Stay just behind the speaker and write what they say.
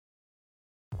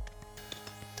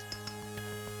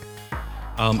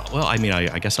Well, I mean,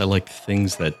 I guess I like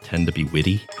things that tend to be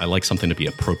witty. I like something to be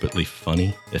appropriately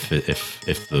funny if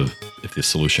the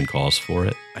solution calls for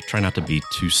it. I try not to be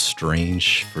too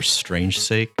strange for strange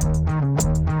sake.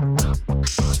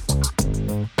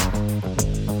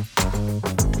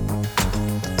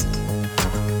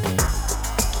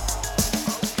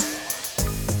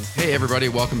 Hey everybody,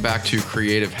 welcome back to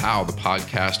Creative How, the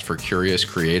podcast for curious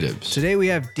creatives. Today we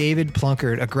have David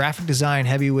Plunkert, a graphic design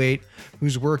heavyweight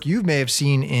whose work you may have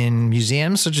seen in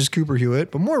museums such as Cooper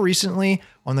Hewitt, but more recently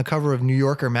on the cover of New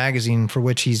Yorker magazine, for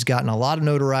which he's gotten a lot of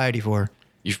notoriety for.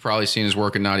 You've probably seen his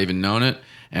work and not even known it,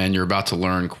 and you're about to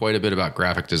learn quite a bit about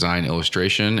graphic design,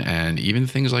 illustration, and even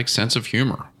things like sense of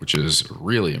humor, which is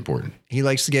really important. He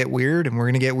likes to get weird, and we're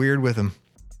going to get weird with him.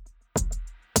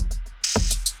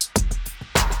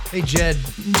 Hey, Jed,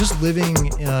 just living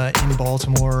in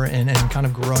Baltimore and kind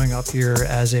of growing up here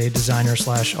as a designer /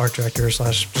 art director /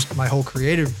 just my whole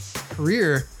creative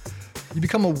career, you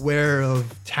become aware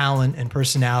of talent and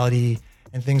personality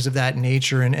and things of that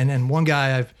nature. And one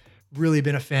guy I've really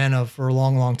been a fan of for a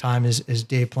long, long time is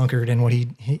Dave Plunkert and what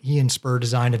he and Spur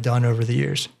Design have done over the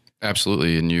years.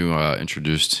 Absolutely. And you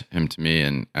introduced him to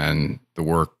me, and the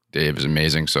work, Dave, is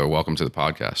amazing. So welcome to the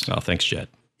podcast. Oh, thanks, Jed.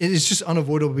 It's just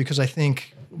unavoidable because I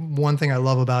think one thing I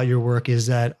love about your work is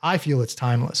that I feel it's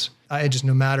timeless. I just,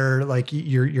 no matter like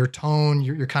your tone,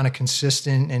 you're kind of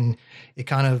consistent, and it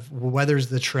kind of weathers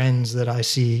the trends that I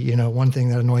see. You know, one thing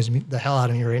that annoys me the hell out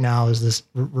of me right now is this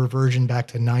reversion back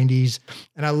to 90s.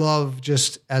 And I love,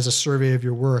 just as a survey of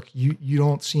your work, you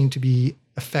don't seem to be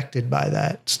affected by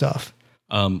that stuff.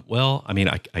 Well, I mean,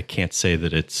 I can't say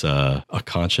that it's a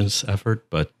conscious effort,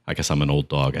 but I guess I'm an old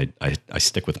dog. I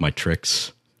stick with my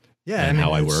tricks. Yeah, and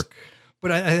how I work.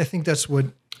 But I think that's what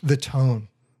the tone.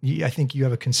 I think you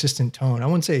have a consistent tone. I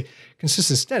wouldn't say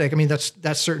consistent aesthetic. I mean,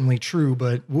 that's certainly true.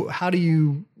 But how do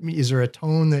you? Is there a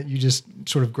tone that you just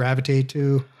sort of gravitate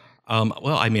to?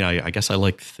 Well, I mean, I guess I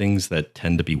like things that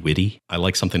tend to be witty. I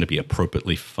like something to be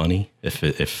appropriately funny if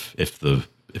the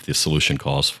solution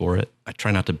calls for it. I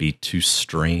try not to be too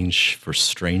strange for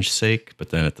strange sake, but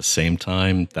then at the same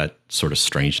time, that sort of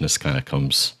strangeness kind of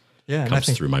comes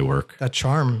through my work. That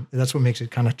charm, that's what makes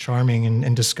it kind of charming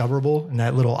and discoverable, and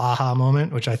that little aha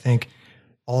moment, which I think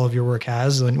all of your work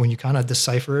has. And when you kind of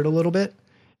decipher it a little bit,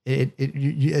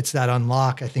 it's that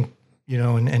unlock, I think, you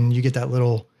know, and you get that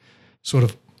little sort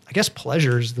of, I guess,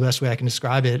 pleasure is the best way I can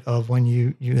describe it, of when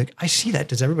you like, I see that.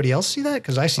 Does everybody else see that?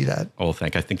 Because I see that. Oh, I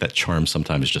think that charm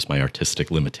sometimes is just my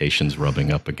artistic limitations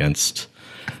rubbing up against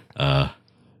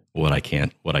what I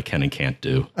can and can't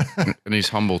do. And he's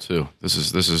humble too. This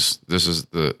is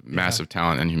the massive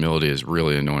talent and humility is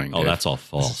really annoying. Oh, Dave. That's all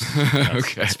false.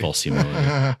 Okay. That's false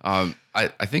humility.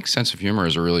 I think sense of humor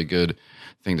is a really good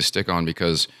thing to stick on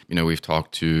because, you know, we've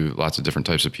talked to lots of different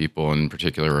types of people, and in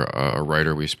particular, a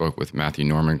writer we spoke with, Matthew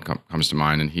Norman, comes to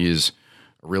mind, and he's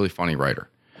a really funny writer.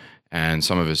 And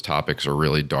some of his topics are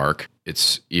really dark.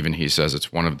 He says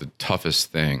it's one of the toughest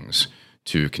things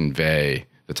to convey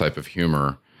the type of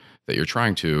humor that you're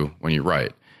trying to when you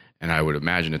write. And I would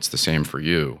imagine it's the same for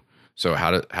you. So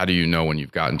how do you know when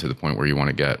you've gotten to the point where you want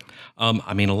to get?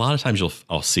 I mean, a lot of times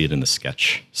I'll see it in the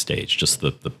sketch stage, just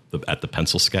the at the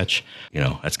pencil sketch. You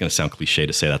know, that's going to sound cliche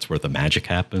to say that's where the magic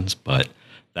happens, but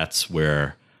that's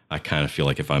where I kind of feel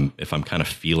like if I'm kind of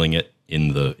feeling it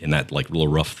in that like little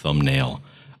rough thumbnail,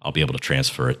 I'll be able to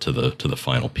transfer it to the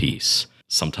final piece.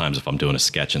 Sometimes if I'm doing a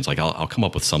sketch, and it's like I'll come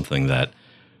up with something that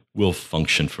will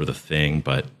function for the thing,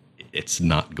 but it's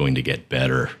not going to get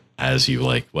better as you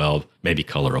like, well, maybe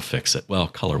color will fix it. Well,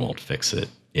 color won't fix it,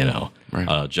 you know.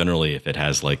 Right. Generally, if it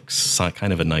has like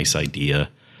kind of a nice idea,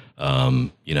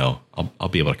 you know, I'll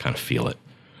be able to kind of feel it.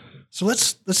 So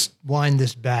let's wind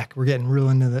this back. We're getting real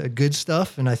into the good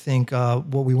stuff, and I think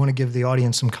what we want to give the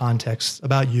audience some context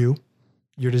about you,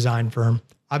 your design firm.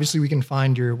 Obviously, we can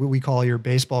find what we call your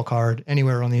baseball card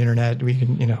anywhere on the internet. We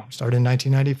can, you know, start in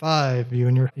 1995, you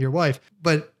and your wife.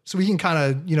 But so we can kind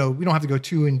of, you know, we don't have to go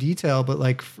too in detail, but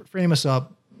like frame us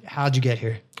up. How'd you get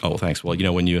here? Oh, thanks. Well, you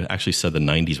know, when you actually said the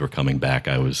 90s were coming back,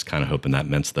 I was kind of hoping that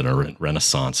meant that a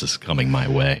renaissance is coming my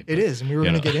way. It is, and we were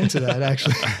going to get into that,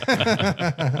 actually.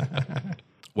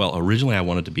 Well, originally I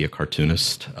wanted to be a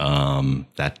cartoonist.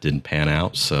 That didn't pan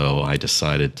out, so I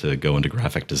decided to go into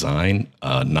graphic design,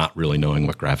 not really knowing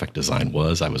what graphic design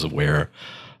was. I was aware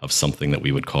of something that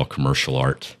we would call commercial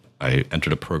art. I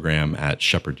entered a program at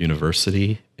Shepherd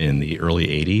University in the early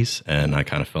 80s, and I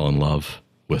kind of fell in love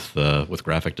with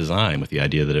graphic design, with the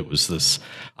idea that it was this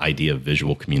idea of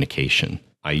visual communication.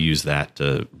 I use that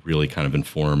to really kind of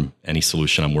inform any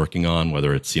solution I'm working on,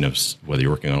 whether it's, whether you're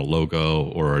working on a logo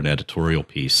or an editorial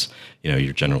piece,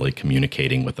 you're generally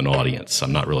communicating with an audience.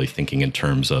 I'm not really thinking in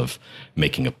terms of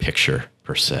making a picture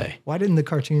per se. Why didn't the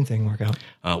cartoon thing work out?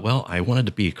 Well, I wanted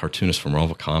to be a cartoonist for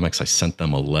Marvel Comics. I sent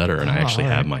them a letter, and I actually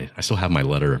I still have my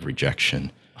letter of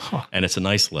rejection. Huh. And it's a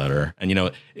nice letter.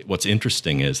 And, what's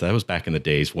interesting is that was back in the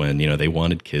days when, they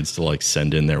wanted kids to like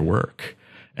send in their work.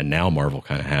 And now Marvel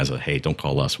kind of has a, hey, don't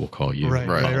call us, we'll call you. Right.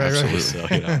 Absolutely. So,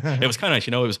 it was kind of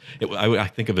nice. I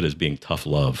think of it as being tough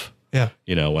love. Yeah.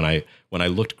 When I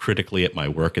looked critically at my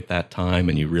work at that time,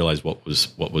 and you realize what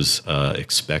was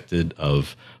expected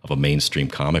of a mainstream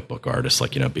comic book artist,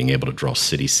 like being able to draw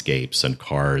cityscapes and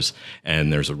cars,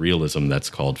 and there's a realism that's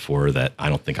called for that I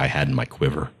don't think I had in my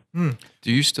quiver.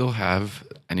 Do you still have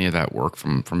any of that work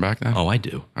from back then? Oh, I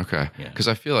do. Okay, because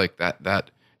I feel like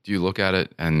that. Do you look at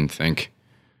it and think,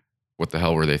 what the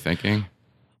hell were they thinking?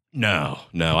 No,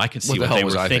 I can see what they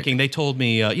were thinking. They told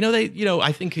me,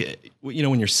 I think,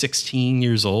 when you're 16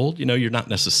 years old, you're not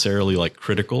necessarily like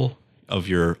critical of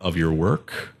your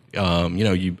work.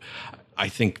 I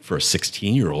think for a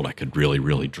 16-year-old, I could really,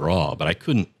 really draw, but I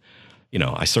couldn't,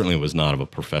 I certainly was not of a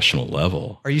professional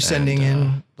level. Are you sending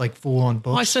in like full-on books?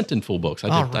 Well, I sent in full books.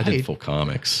 I did full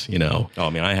comics,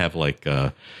 I have like,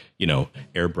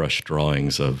 airbrush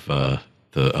drawings of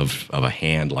a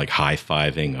hand like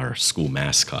high-fiving our school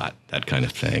mascot, that kind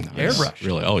of thing. Airbrush?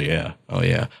 Really? Oh,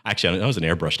 yeah. Actually, I wasn't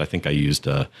airbrushed. I think I used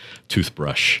a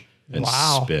toothbrush and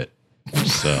spit.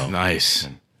 So nice.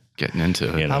 Getting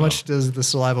into it. How much does the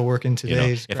saliva work in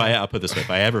today's? I'll put it this way,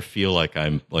 if I ever feel like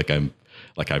I've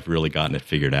really gotten it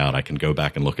figured out, I can go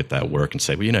back and look at that work and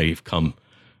say, well, you've come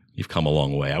a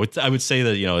long way. I would say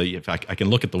that, if I can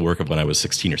look at the work of when I was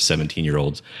 16 or 17 year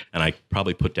olds, and I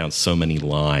probably put down so many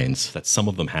lines that some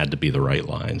of them had to be the right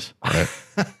lines.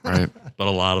 Right. But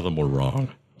a lot of them were wrong.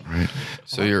 Right.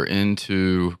 So you're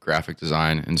into graphic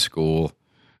design in school,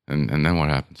 and then what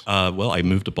happens? Well, I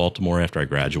moved to Baltimore after I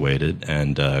graduated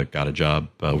and got a job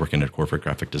working at a corporate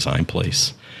graphic design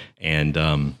place,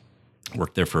 and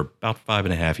worked there for about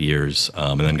 5.5 years,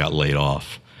 and then got laid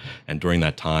off. And during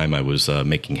that time, I was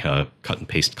making cut and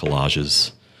paste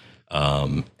collages,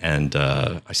 and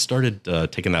I started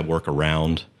taking that work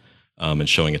around and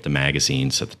showing it to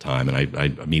magazines at the time. And I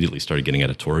immediately started getting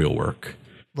editorial work.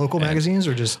 Local magazines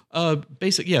or just? A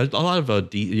lot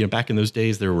of, back in those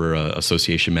days, there were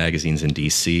association magazines in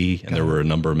DC, and there were a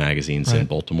number of magazines in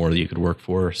Baltimore that you could work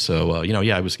for. So,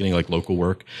 I was getting like local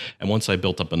work. And once I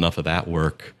built up enough of that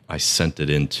work, I sent it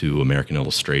into American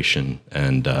Illustration.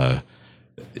 And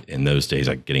in those days,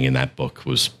 getting in that book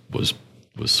was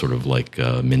sort of like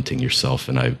minting yourself.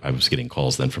 And I was getting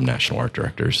calls then from national art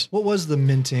directors. What was the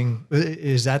minting?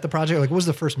 Is that the project? Like, what was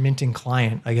the first minting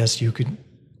client, I guess you could...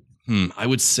 I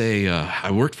would say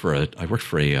I worked for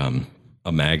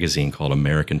a magazine called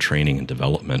American Training and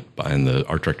Development, and the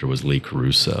art director was Lee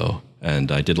Caruso.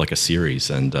 And I did like a series,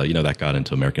 and that got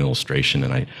into American Illustration,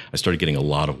 and I started getting a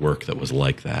lot of work that was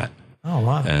like that. Oh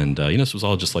wow! And this was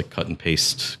all just like cut and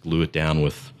paste, glue it down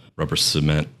with rubber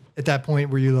cement. At that point,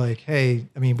 were you like, hey?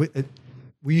 I mean,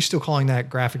 were you still calling that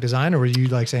graphic design, or were you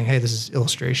like saying, hey, this is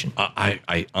illustration?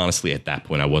 I honestly, at that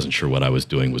point, I wasn't sure what I was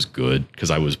doing was good,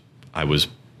 because I was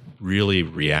really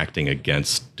reacting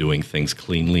against doing things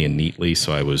cleanly and neatly.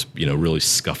 So I was, really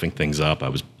scuffing things up.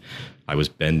 I was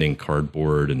bending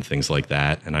cardboard and things like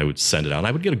that, and I would send it out. And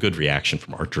I would get a good reaction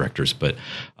from art directors, but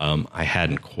I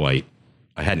hadn't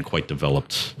quite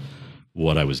developed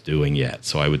what I was doing yet.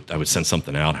 So I would send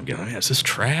something out. I'm going, is this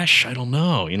trash? I don't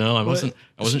know. I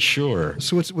wasn't sure.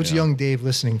 So what's young Dave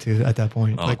listening to at that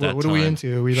point? Oh, like what are we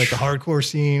into? Are we like the hardcore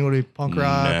scene? What are we, punk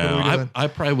rock? No, what are we doing? I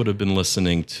probably would have been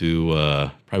listening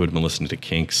to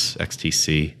Kinks,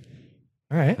 XTC.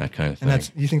 All right, that kind of thing.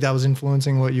 And you think that was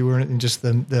influencing what you were in, just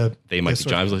the they might be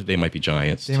giants. They might be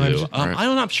giants too. Right.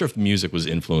 I'm not sure if music was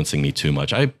influencing me too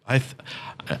much. I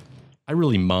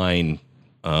really mind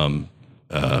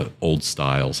old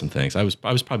styles and things. I was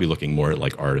probably looking more at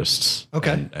like artists.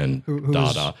 Okay. And who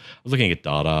Dada. I was looking at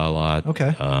Dada a lot.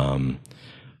 Okay.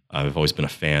 I've always been a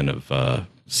fan of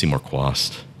Seymour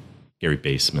Quast, Gary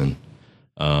Baseman,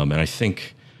 and I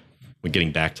think when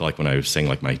getting back to like when I was saying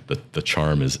like the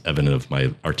charm is evident of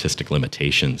my artistic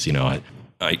limitations. I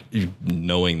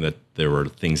knowing that there were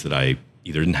things that I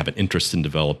either didn't have an interest in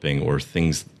developing or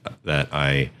things that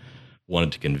I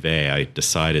wanted to convey, I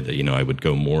decided that I would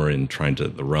go more in trying to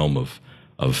the realm of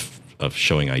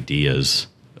showing ideas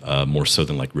more so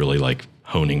than like really like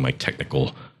honing my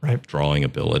technical drawing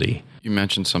ability. You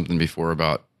mentioned something before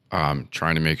about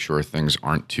trying to make sure things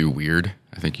aren't too weird.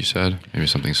 I think you said maybe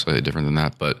something slightly different than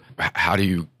that. But how do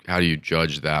you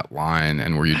judge that line?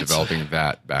 And were you developing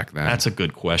that back then? That's a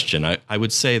good question. I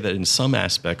would say that in some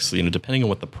aspects, depending on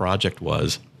what the project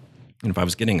was, and if I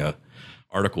was getting a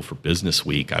article for Business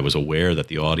Week, I was aware that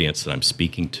the audience that I'm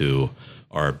speaking to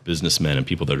are businessmen and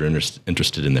people that are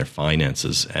interested in their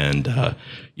finances. And,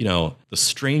 the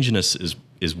strangeness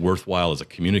is worthwhile as a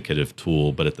communicative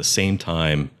tool, but at the same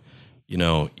time, you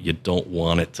don't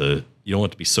want it to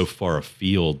be so far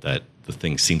afield that the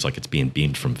thing seems like it's being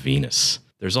beamed from Venus.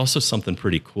 There's also something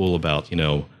pretty cool about,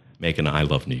 making an I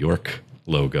Love New York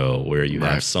logo where you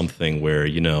have something where,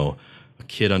 a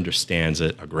kid understands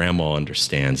it, a grandma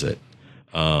understands it.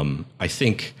 I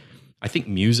think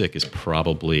music is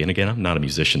probably, and again, I'm not a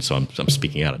musician, so I'm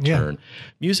speaking out of turn.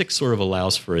 Music sort of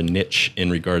allows for a niche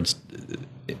in regards,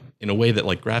 in a way that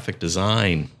like graphic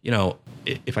design,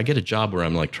 if I get a job where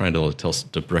I'm like trying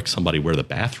to direct somebody where the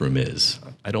bathroom is,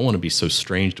 I don't want to be so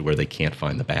strange to where they can't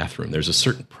find the bathroom. There's a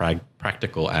certain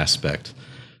practical aspect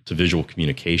to visual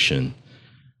communication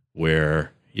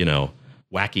where,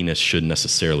 wackiness shouldn't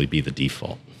necessarily be the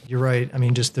default. You're right. I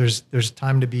mean, just there's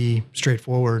time to be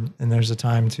straightforward, and there's a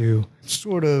time to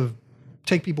sort of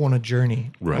take people on a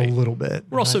journey a little bit.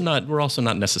 We're also not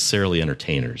necessarily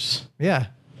entertainers. Yeah,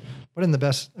 but in the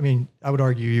best, I mean, I would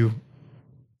argue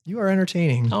you are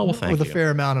entertaining. Oh, well, thank you. With a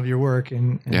fair amount of your work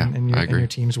and your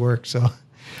team's work. So,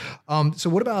 so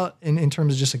what about in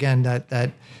terms of just again that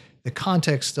the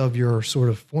context of your sort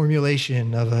of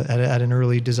formulation of at an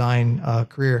early design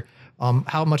career?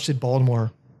 How much did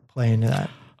Baltimore play into that?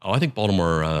 Oh, I think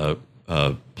Baltimore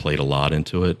played a lot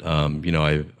into it. I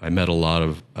met a lot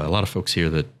of folks here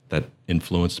that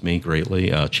influenced me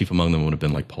greatly. Chief among them would have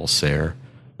been like Paul Sayre,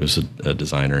 who was a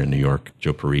designer in New York,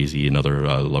 Joe Parisi, another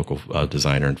local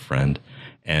designer and friend,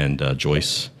 and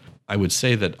Joyce. I would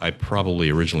say that I probably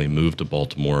originally moved to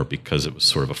Baltimore because it was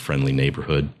sort of a friendly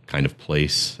neighborhood kind of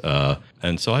place,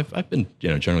 and so I've been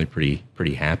generally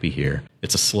pretty happy here.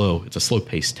 It's a slow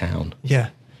paced town. Yeah.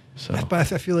 So.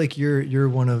 But I feel like you're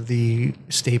one of the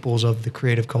staples of the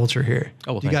creative culture here.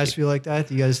 Oh, well, do you guys feel like that?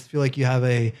 Do you guys feel like you have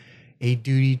a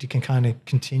duty to kind of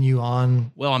continue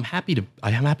on? Well, I'm happy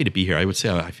to be here. I would say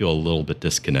I feel a little bit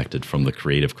disconnected from the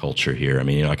creative culture here. I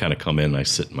mean, I kind of come in, I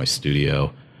sit in my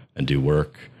studio and do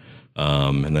work,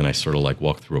 and then I sort of like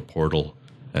walk through a portal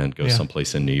and go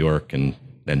someplace in New York and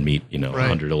then meet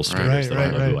 100 illustrators that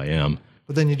all know who I am.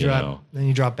 But then you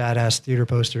drop badass theater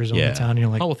posters on the town and you're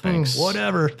like, oh, well, thanks.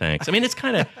 Whatever. Thanks. I mean, it's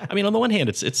kind of, on the one hand,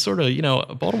 it's sort of,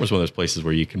 Baltimore's one of those places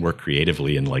where you can work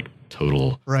creatively in like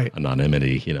total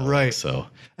anonymity, Right. So.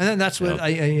 And then that's what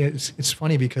it's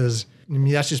funny because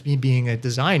that's just me being a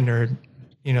design nerd,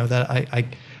 that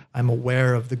I'm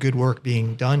aware of the good work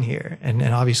being done here. And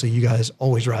obviously you guys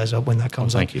always rise up when that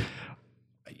comes up. Thank you.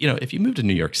 If you move to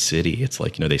New York City, it's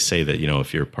like, they say that,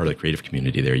 if you're part of the creative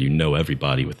community there,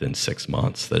 everybody within 6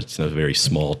 months. That it's a very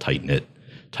small, tight-knit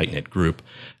group.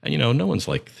 And, no one's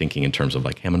like thinking in terms of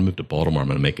like, hey, I'm going to move to Baltimore. I'm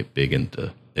going to make it big in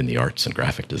the arts and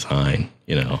graphic design,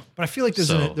 But I feel like there's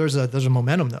a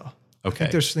momentum though. Okay. I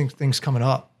think there's things coming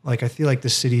up. Like, I feel like the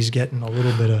city's getting a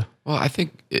little bit of. Well, I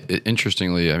think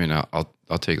interestingly, I mean,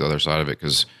 I'll take the other side of it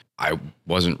because I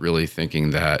wasn't really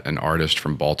thinking that an artist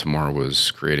from Baltimore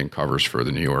was creating covers for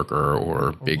the New Yorker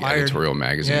or big editorial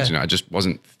magazines. Yeah. I just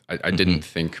wasn't. I didn't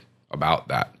think about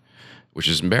that, which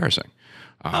is embarrassing.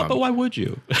 But why would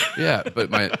you? Yeah,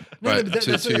 but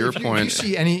to your point, if you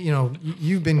see any,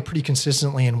 you've been pretty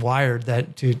consistently in Wired.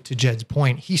 That to Jed's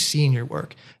point, he's seen your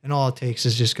work, and all it takes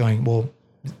is just going, well,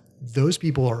 those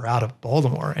people are out of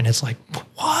Baltimore, and it's like,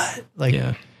 what? Like,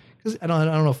 because I don't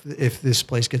know if this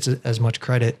place gets as much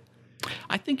credit.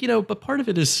 I think, but part of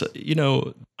it is,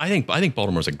 I think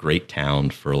Baltimore's a great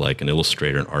town for like an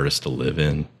illustrator and artist to live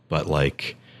in. But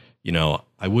like,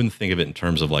 I wouldn't think of it in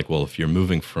terms of like, well, if you're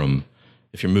moving from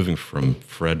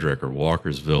Frederick or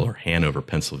Walkersville or Hanover,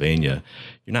 Pennsylvania,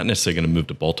 you're not necessarily going to move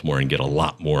to Baltimore and get a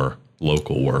lot more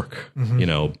local work,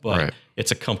 but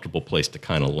it's a comfortable place to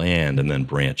kind of land and then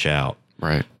branch out.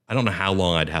 Right. I don't know how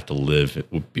long I'd have to live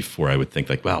before I would think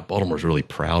like, wow, Baltimore's really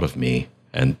proud of me.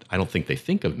 And I don't think they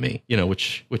think of me,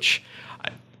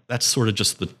 that's sort of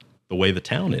just the way the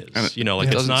town is. And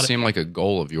it doesn't seem like a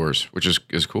goal of yours, which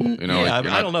is cool.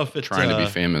 I don't know if it's trying to be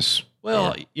famous.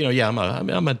 Well,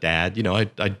 I'm a dad.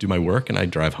 I do my work and I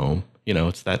drive home.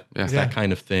 It's that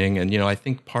kind of thing. And I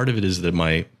think part of it is that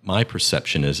my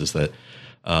perception is that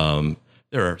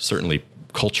there are certainly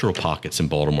cultural pockets in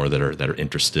Baltimore that are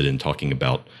interested in talking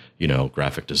about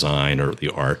graphic design or the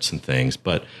arts and things,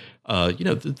 but.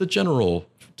 The general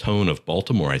tone of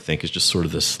Baltimore, I think, is just sort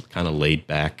of this kind of laid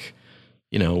back,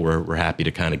 we're happy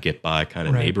to kind of get by, kind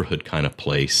of neighborhood kind of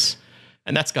place.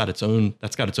 And that's got its own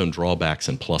drawbacks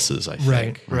and pluses, I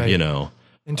think. Right.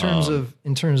 In terms of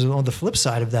on the flip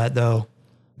side of that, though,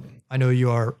 I know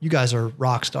you guys are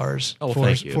rock stars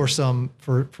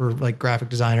for like graphic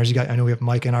designers. I know we have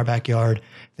Mike in our backyard,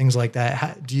 things like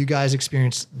that. Do you guys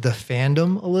experience the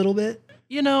fandom a little bit?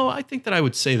 I think that I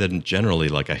would say that generally,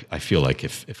 like I feel like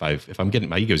if I'm getting,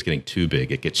 my ego is getting too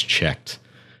big, it gets checked.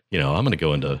 I'm going to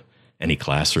go into any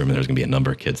classroom and there's going to be a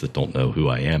number of kids that don't know who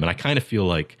I am, and I kind of feel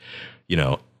like,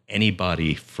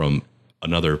 anybody from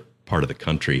another part of the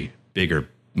country,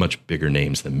 much bigger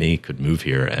names than me, could move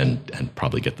here and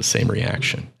probably get the same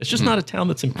reaction. It's just not a town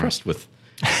that's impressed with.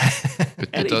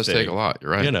 It does take a lot.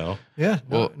 You're right. Yeah.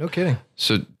 Well, no kidding.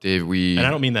 So Dave, and I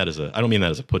don't mean that as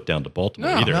a put down to Baltimore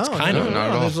either. It's kind of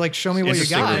not at all. It's like, show me what you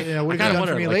got. What have you done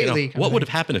for me lately? What would have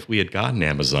happened if we had gotten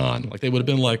Amazon? Like, they would have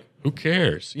been like, who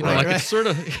cares? It's sort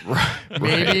of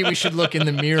maybe we should look in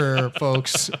the mirror,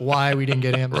 folks, why we didn't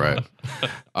get Amazon.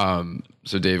 Right.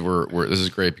 So Dave, this is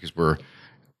great because we're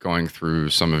going through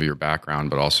some of your background,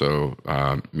 but also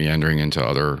meandering into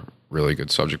other really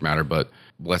good subject matter. But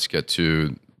let's get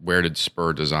to, where did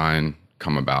Spur Design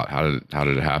come about? How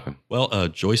did it happen? Well,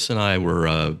 Joyce and I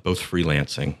were both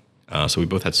freelancing. So we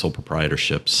both had sole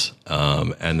proprietorships.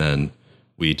 And then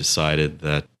we decided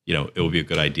that, it would be a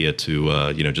good idea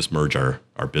to, just merge our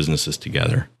businesses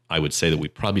together. I would say that we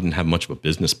probably didn't have much of a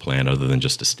business plan other than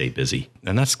just to stay busy.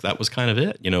 And that was kind of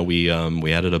it. We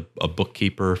added a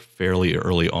bookkeeper fairly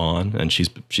early on, and she's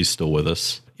still with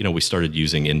us. We started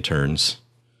using interns.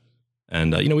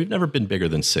 And, we've never been bigger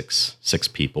than six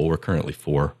people. We're currently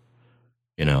 4,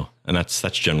 and that's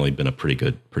generally been a pretty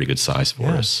good size for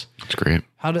us. That's great.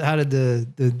 How did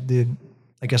the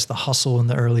I guess the hustle in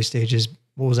the early stages,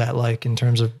 what was that like in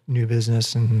terms of new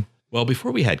business? And well,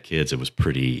 before we had kids, it was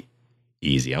pretty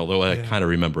easy. Although I kind of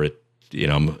remember it,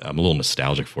 I'm a little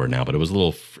nostalgic for it now, but it was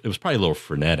probably a little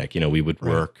frenetic. We would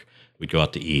work, we'd go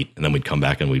out to eat, and then we'd come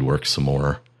back and we'd work some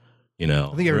more.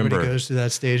 I think everybody goes through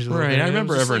that stage. Right. I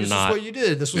remember this is what you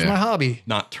did. This was my hobby.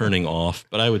 Not turning off.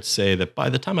 But I would say that by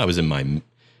the time I was in my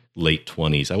late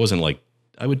 20s, I wasn't like,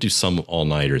 I would do some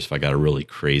all-nighters if I got a really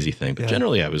crazy thing. But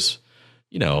generally I was,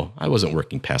 I wasn't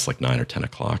working past like 9 or 10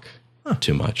 o'clock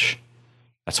too much.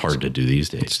 That's hard to do these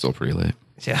days. It's still pretty late.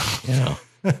 Yeah.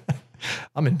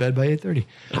 I'm in bed by 8:30.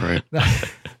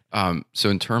 Right. So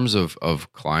in terms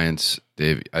of clients,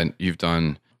 Dave, you've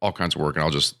done all kinds of work, and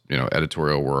I'll just,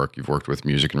 editorial work. You've worked with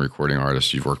music and recording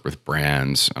artists. You've worked with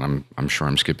brands, and I'm sure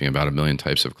I'm skipping about a million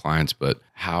types of clients, but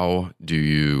how do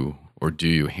you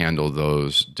handle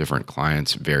those different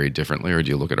clients very differently, or do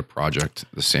you look at a project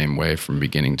the same way from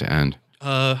beginning to end?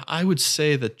 I would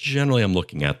say that generally I'm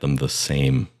looking at them the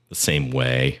same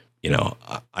way.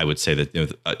 I would say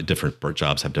that different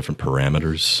jobs have different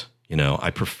parameters.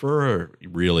 I prefer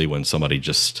really when somebody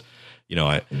just,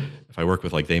 if I work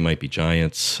with like They Might Be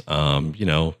Giants,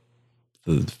 the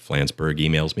Flansburgh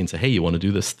emails me and say, hey, you want to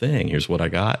do this thing? Here's what I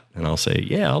got. And I'll say,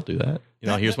 yeah, I'll do that.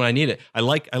 Here's when I need it. I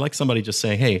like somebody just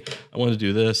saying, hey, I want to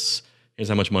do this. Here's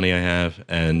how much money I have.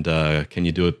 And can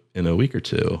you do it in a week or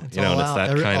two? It's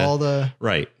that kind of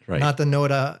right. Not the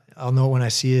note. I'll know it when I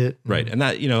see it. Right. And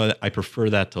that, I prefer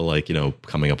that to like,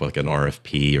 coming up with like an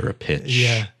RFP or a pitch.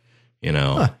 Yeah.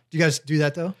 Do you guys do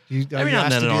that though? Every now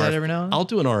and then I'll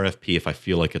do an RFP if I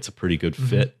feel like it's a pretty good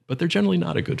fit, but they're generally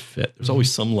not a good fit. There's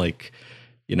always some like,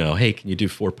 hey, can you do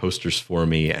 4 posters for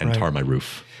me and tar my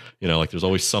roof? There's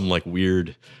always some like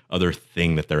weird other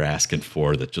thing that they're asking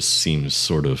for that just seems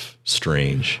sort of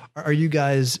strange. Are you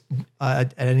guys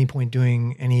at any point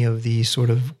doing any of the sort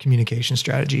of communication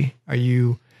strategy? Are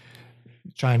you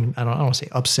trying, I don't want to say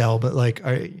upsell, but like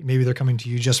maybe they're coming to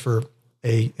you just for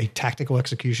a tactical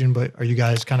execution, but are you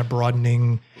guys kind of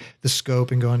broadening the scope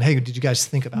and going, hey, did you guys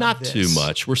think about Not this? too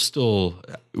much. We're still,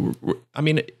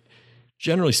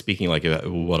 generally speaking, like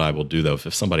what I will do though,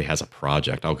 if somebody has a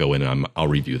project, I'll go in and I'll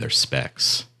review their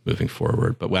specs moving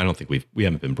forward. But I don't think we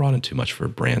haven't been brought in too much for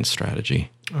brand strategy.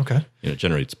 Okay.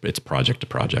 Generally it's project to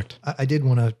project. I did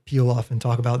want to peel off and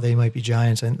talk about They Might Be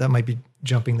Giants, and that might be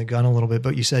jumping the gun a little bit,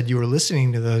 but you said you were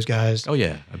listening to those guys. Oh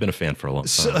yeah. I've been a fan for a long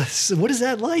time. So what is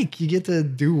that like? You get to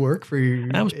do work for your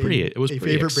it was pretty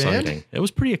favorite exciting. brand? It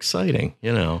was pretty exciting,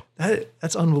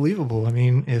 That's unbelievable. I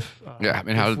mean, how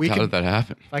did that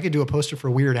happen? If I could do a poster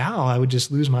for Weird Al, I would just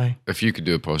lose my... If you could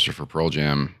do a poster for Pearl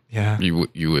Jam, you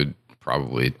would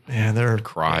probably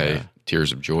cry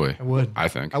tears of joy. I would. I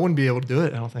think. I wouldn't be able to do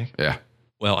it, I don't think. Yeah.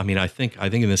 Well, I think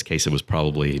in this case it was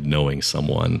probably knowing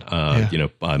someone.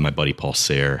 My buddy Paul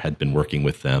Sayre had been working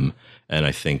with them, and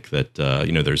I think that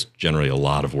there's generally a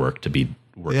lot of work to be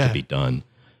done,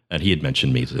 and he had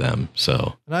mentioned me to them.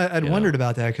 So, and I'd wondered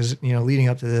about that because, leading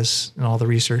up to this and all the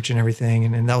research and everything.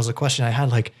 And that was a question I had,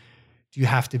 like, do you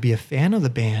have to be a fan of the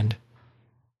band,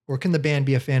 or can the band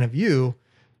be a fan of you?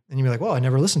 And you'd be like, well, I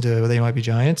never listened to They Might Be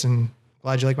Giants, and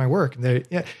glad you like my work. And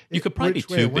you could probably be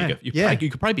too big. You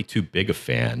could probably be too big a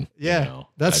fan. Yeah.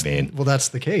 That's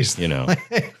the case.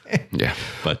 Yeah.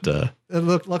 But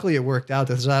luckily it worked out.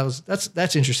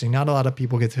 That's interesting. Not a lot of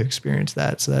people get to experience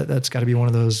that. So that's got to be one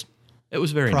of those. It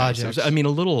was very projects. nice. It was,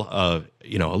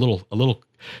 a little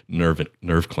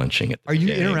nerve clenching. Are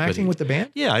you interacting with the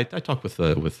band? Yeah, I talked with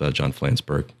John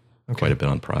Flansburgh quite a bit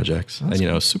on projects, that's and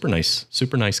cool. super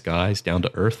nice guys, down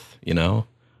to earth.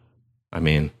 I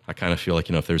mean, I kind of feel like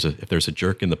if there's a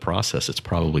jerk in the process, it's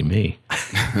probably me.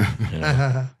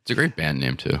 It's a great band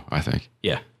name too, I think.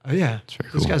 Yeah. Oh yeah,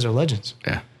 these guys are legends.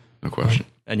 Yeah, no question.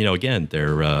 And again,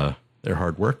 they're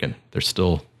hard working. They're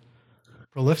still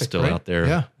prolific, still right? out there.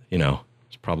 Yeah.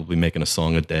 Probably making a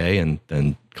song a day and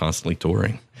then constantly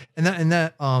touring. And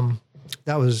that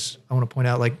was, I want to point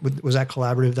out, like, was that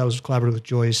collaborative? That was collaborative with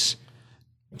Joyce,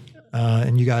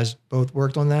 and you guys both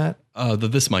worked on that.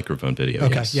 This microphone video.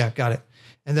 Okay, yes. yeah, got it.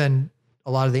 And then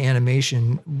a lot of the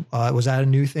animation, was that a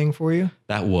new thing for you?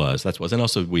 That was, and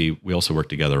also we also worked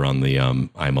together on the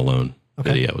I Am Alone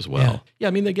video as well. Yeah,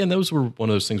 I mean, again, those were one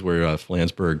of those things where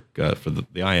Flansburgh for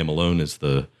the I Am Alone is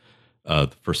the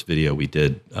first video we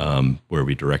did where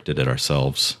we directed it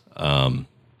ourselves.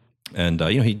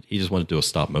 He just wanted to do a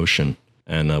stop motion,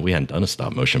 and we hadn't done a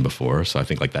stop motion before. So I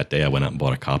think like that day I went out and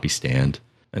bought a copy stand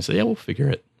and said, yeah, we'll figure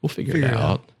it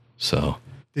out. So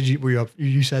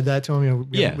you said that to him?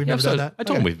 We've never done that. I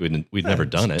told him we'd never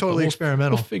done it. Totally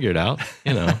experimental. We'll figure it out,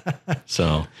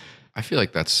 so. I feel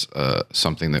like that's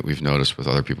something that we've noticed with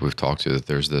other people we've talked to, that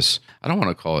there's this, I don't want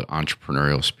to call it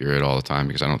entrepreneurial spirit all the time,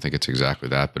 because I don't think it's exactly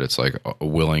that, but it's like a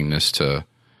willingness to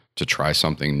try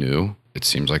something new. It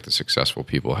seems like the successful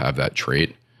people have that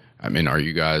trait. I mean, are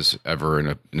you guys ever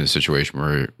in a situation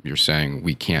where you're saying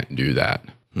we can't do that?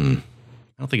 I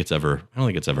don't think it's ever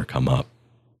come up.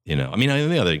 I mean,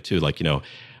 the other thing too, like,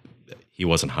 he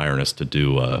wasn't hiring us to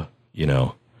do,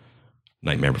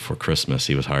 Nightmare Before Christmas.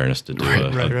 He was hiring us to do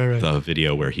a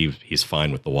video where he's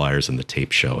fine with the wires and the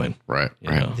tape showing. Right.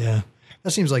 Yeah.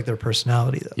 That seems like their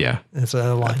personality, though. Yeah.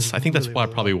 I think that's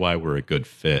probably why we're a good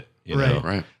fit.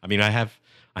 Right. I mean, I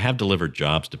have delivered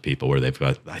jobs to people where they've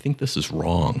got, I think this is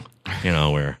wrong,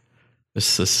 where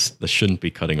this shouldn't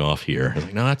be cutting off here. I'm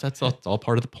like, no, that's all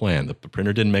part of the plan. The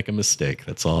printer didn't make a mistake.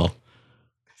 That's all.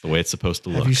 It's the way it's supposed to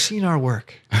look. Have you seen our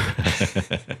work?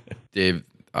 Dave,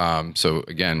 so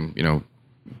again,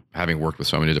 having worked with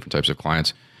so many different types of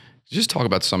clients, just talk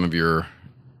about some of your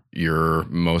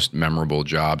most memorable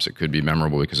jobs. It could be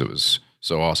memorable because it was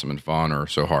so awesome and fun, or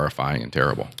so horrifying and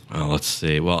terrible. Well, let's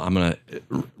see. Well,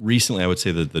 recently I would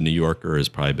say that The New Yorker has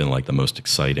probably been like the most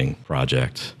exciting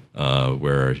project,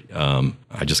 where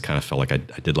I just kind of felt like I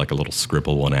did like a little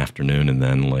scribble one afternoon, and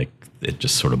then like it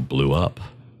just sort of blew up.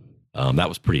 That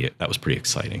was pretty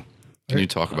exciting. Can you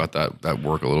talk about that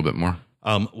work a little bit more?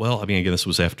 Well, I mean, again, this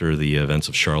was after the events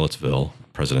of Charlottesville.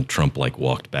 President Trump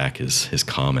walked back his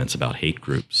comments about hate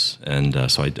groups,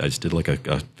 and so I just did like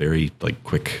a very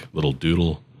quick little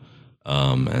doodle,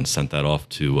 and sent that off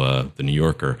to the New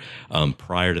Yorker.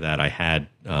 Prior to that, I had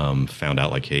found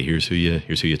out hey, here's who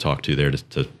you talk to there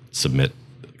to submit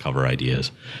cover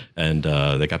ideas, and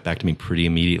they got back to me pretty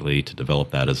immediately to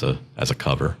develop that as a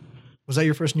cover. Was that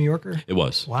your first New Yorker? It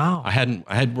was. Wow. I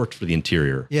had worked for the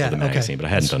interior of the magazine, but I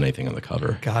hadn't done anything on the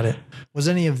cover. Got it. Was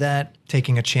any of that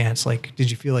taking a chance? Did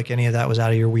you feel like any of that was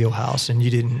out of your wheelhouse and you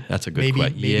didn't? That's a good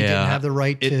question. Maybe didn't have the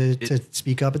right to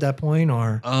speak up at that point,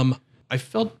 or? I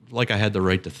felt like I had the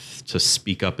right to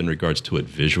speak up in regards to it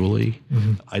visually.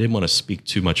 Mm-hmm. I didn't want to speak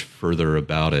too much further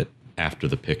about it after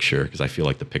the picture, because I feel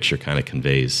like the picture kind of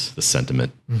conveys the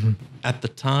sentiment. Mm-hmm. At the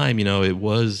time, it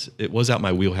was out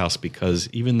my wheelhouse, because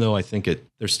even though I think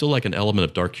there's still like an element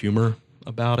of dark humor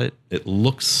about it,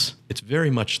 it's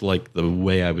very much like the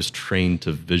way I was trained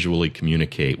to visually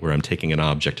communicate, where I'm taking an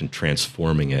object and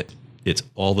transforming it. It's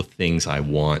all the things I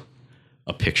want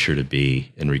a picture to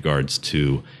be in regards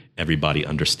to everybody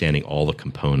understanding all the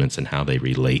components and how they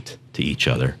relate to each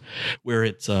other. Where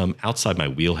it's outside my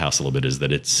wheelhouse a little bit is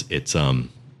that it's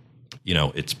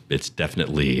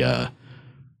definitely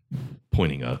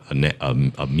pointing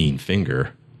a mean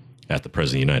finger at the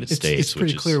president of the United States. It's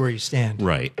pretty clear where you stand.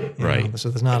 Right. So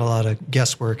there's not a lot of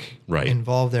guesswork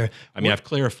involved there. I mean, I've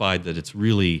clarified that it's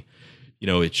really,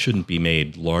 it shouldn't be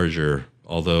made larger,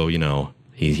 although,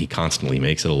 he constantly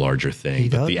makes it a larger thing.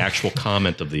 But the actual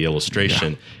comment of the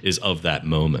illustration is of that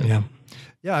moment. Yeah.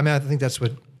 Yeah, I mean, I think that's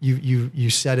what you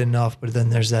said enough, but then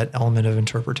there's that element of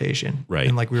interpretation. Right.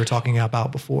 And like we were talking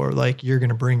about before, like you're going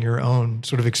to bring your own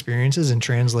sort of experiences and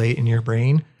translate in your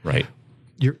brain Right.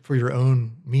 for your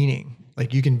own meaning.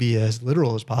 Like you can be as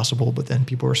literal as possible, but then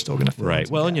people are still going to fill in Right.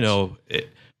 some Well, and gaps.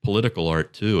 political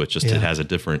art too. It's just Yeah. it has a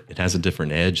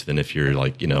different edge than if you're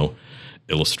like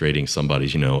illustrating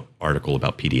somebody's article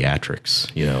about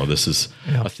pediatrics. This is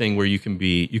Yeah. a thing where you can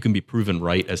be proven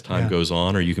right as time Yeah. goes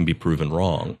on, or you can be proven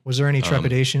wrong. Was there any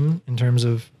trepidation in terms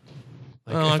of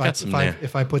like Oh, I got some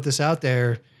if I put this out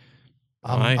there,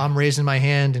 I- I'm raising my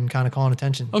hand and kind of calling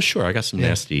attention? Oh, sure. I got some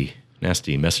nasty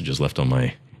messages left on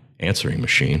my answering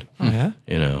machine. Oh,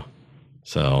 yeah.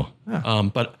 So, Yeah.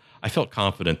 but I felt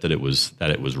confident that it was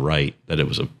right, that it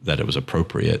was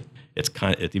appropriate. It's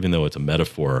even though it's a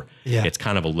metaphor, Yeah. it's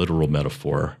kind of a literal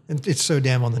metaphor. It's so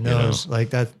damn on the nose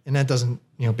like that. And that doesn't,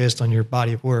 based on your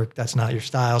body of work, that's not your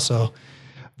style. So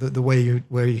the way you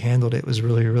handled it was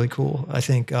really, really cool. I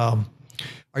think, do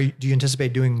you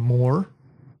anticipate doing more?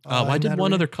 I did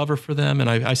one other cover for them, and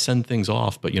I send things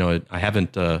off, but I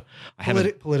haven't.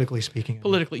 Politically speaking.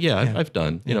 Politically, yeah. I've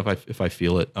done. If I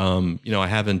feel it. I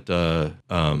haven't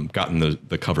gotten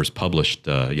the covers published.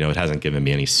 It hasn't given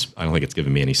me any. I don't think it's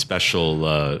given me any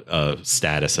special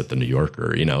status at the New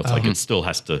Yorker. It's like it still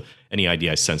has to. Any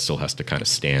idea I send still has to kind of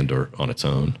stand or on its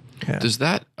own. Yeah. Does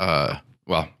that?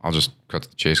 Well, I'll just cut to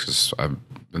the chase because I've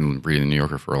been reading the New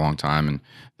Yorker for a long time, and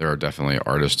there are definitely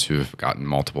artists who have gotten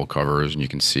multiple covers, and you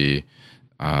can see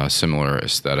similar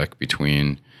aesthetic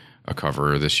between a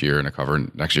cover this year and a cover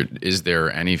next year. Is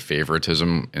there any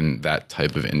favoritism in that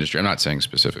type of industry? I'm not saying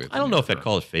specifically. I don't know if I'd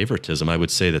call it favoritism. I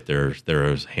would say that there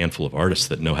are a handful of artists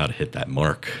that know how to hit that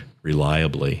mark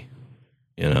reliably.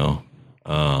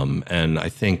 And I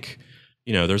think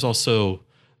there's also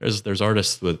there's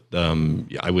artists with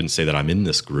I wouldn't say that I'm in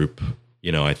this group.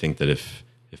 I think that if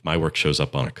my work shows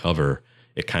up on a cover,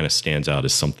 it kind of stands out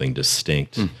as something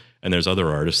distinct. And there's other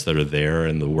artists that are there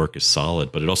and the work is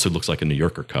solid, but it also looks like a New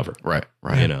Yorker cover. Right.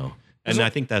 And I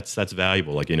think that's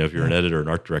valuable. Like, if you're an editor, an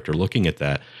art director looking at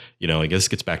that, I guess it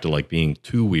gets back to like being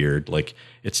too weird. Like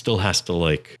it still has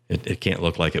to it can't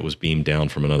look like it was beamed down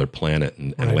from another planet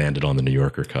and landed on the New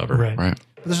Yorker cover. Right.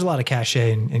 But there's a lot of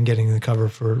cachet in getting the cover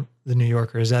for the New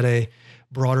Yorker. Is that a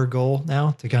broader goal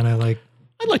now to kind of like?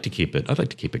 I'd like to keep it going.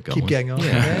 Keep getting going.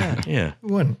 Yeah. Yeah.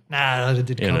 One. Nah, that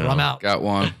did cover. I'm out. Got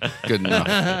one. Good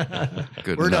enough.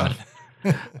 We're done.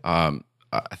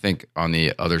 I think on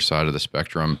the other side of the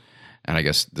spectrum, and I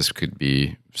guess this could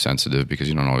be sensitive because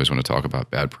you don't always want to talk about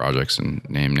bad projects and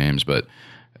name names, but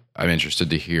I'm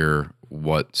interested to hear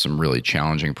what some really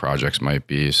challenging projects might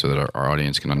be so that our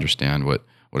audience can understand what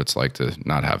it's like to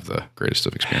not have the greatest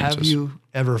of experiences. Have you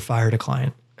ever fired a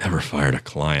client? Ever fired a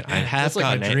client? I have That's like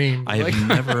gotten a dream. I have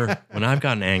never. When I've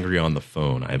gotten angry on the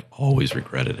phone, I've always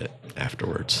regretted it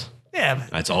afterwards. Yeah.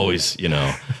 It's always,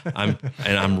 I'm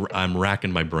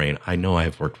racking my brain. I know I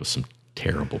have worked with some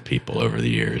terrible people over the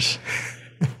years,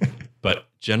 but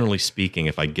generally speaking,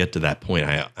 if I get to that point,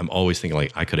 I'm always thinking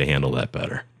like I could have handled that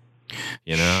better.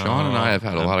 Sean and I have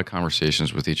had a lot of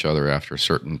conversations with each other after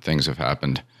certain things have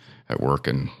happened at work,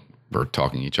 and we're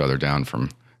talking each other down from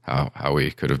how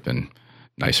we could have been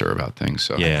nicer about things.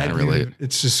 So Yeah. I can relate.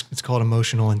 It's called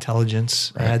emotional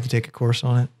intelligence. I had to take a course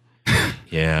on it.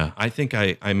 Yeah, I think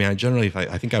I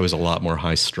think I was a lot more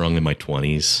high strung in my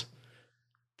 20s.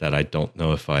 That I don't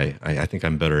know if I think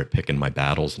I'm better at picking my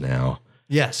battles now.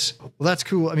 Yes. Well, that's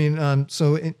cool. I mean,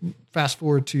 fast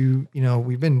forward to,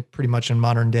 we've been pretty much in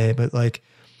modern day, but like,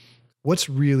 what's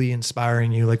really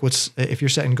inspiring you? Like if you're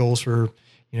setting goals for,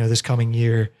 this coming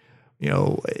year,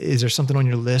 is there something on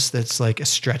your list that's like a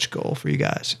stretch goal for you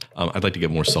guys? I'd like to get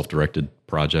more self-directed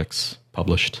projects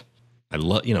published. I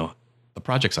love, the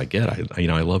projects I get. I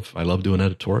love doing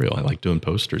editorial. I like doing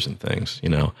posters and things.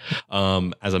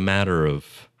 As a matter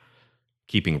of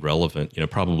keeping relevant,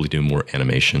 probably do more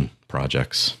animation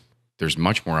projects. There's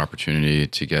much more opportunity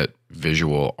to get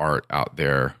visual art out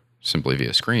there simply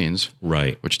via screens,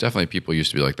 right? Which definitely people used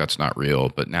to be like, that's not real.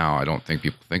 But now I don't think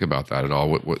people think about that at all.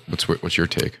 What's your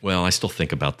take? Well, I still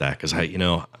think about that because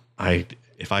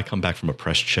if I come back from a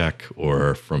press check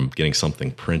or from getting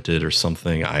something printed or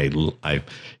something,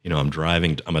 I'm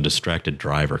driving. I'm a distracted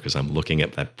driver because I'm looking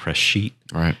at that press sheet,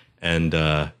 right? And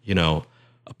a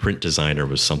print designer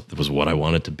was what I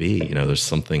wanted to be. There's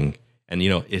something. And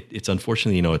it's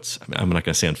unfortunately, I'm not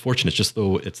going to say unfortunate. It's just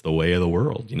it's the way of the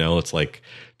world. It's like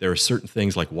there are certain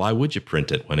things like why would you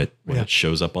print it when it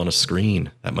shows up on a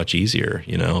screen that much easier?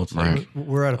 It's like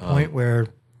we're at a point where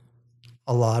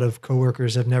a lot of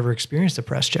coworkers have never experienced a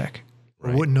press check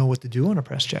or wouldn't know what to do on a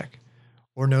press check,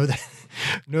 or know that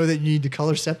know that you need to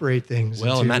color separate things.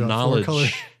 Well, into, and that knowledge, color.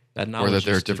 that knowledge, Or that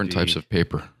there are used to different be- types of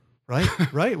paper.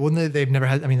 Right. Well, they've never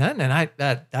had. I mean,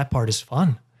 that part is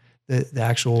fun. The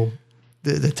actual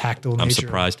the tactile nature. I'm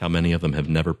surprised how many of them have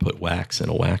never put wax in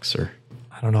a waxer.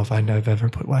 I don't know if I've ever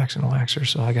put wax in a waxer,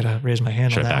 so I got to raise my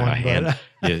hand on that one.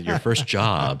 Yeah, your first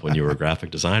job when you were a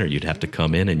graphic designer, you'd have to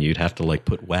come in and you'd have to like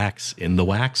put wax in the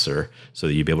waxer so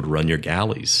that you'd be able to run your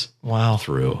galleys Wow.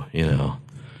 through. You know,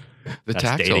 The that's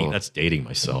tactile, dating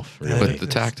myself. Really. but the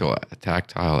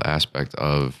tactile aspect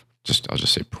of I'll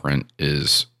just say print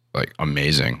is like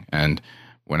amazing. And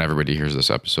when everybody hears this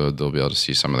episode, they'll be able to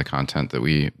see some of the content that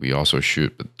we also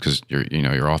shoot, because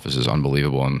your office is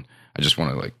unbelievable, and I just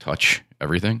want to like touch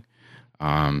everything.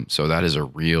 So that is a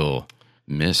real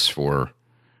miss or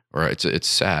it's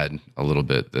sad a little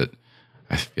bit that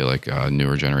I feel like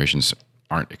newer generations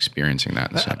aren't experiencing that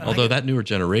in the same way. Although that newer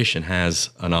generation has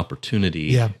an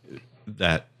opportunity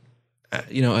that,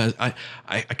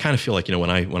 I kind of feel like,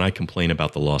 when I complain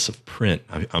about the loss of print,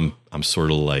 I'm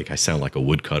sort of like, I sound like a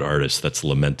woodcut artist that's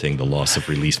lamenting the loss of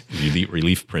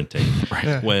relief printing.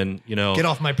 Right. When, Get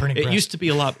off my printing it press. used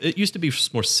to be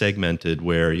more segmented,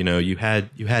 where, you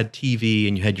had TV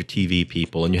and you had your TV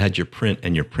people and you had your print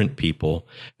and your print people.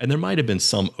 And there might've been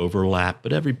some overlap,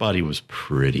 but everybody was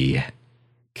pretty,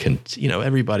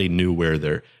 everybody knew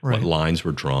where what lines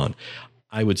were drawn.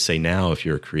 I would say now, if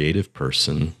you're a creative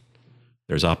person,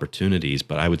 there's opportunities,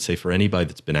 but I would say for anybody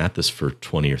that's been at this for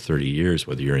 20 or 30 years,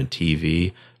 whether you're in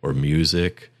TV or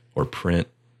music or print,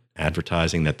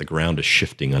 advertising, that the ground is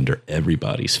shifting under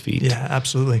everybody's feet. Yeah,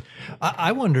 absolutely.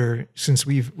 I wonder, since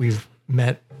we've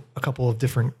met a couple of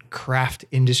different craft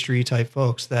industry type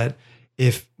folks, that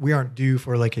if we aren't due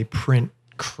for like a print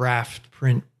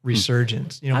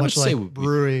resurgence, much like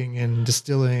brewing and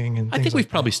distilling and things I think like we've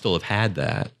probably still have had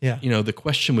that. Yeah. The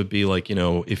question would be like,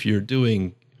 if you're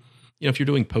doing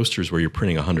posters where you're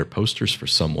printing 100 posters for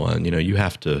someone, you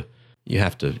have to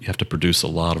produce a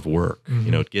lot of work.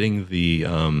 Mm-hmm. Getting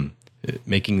the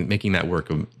making that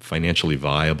work financially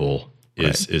viable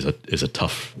is a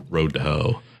tough road to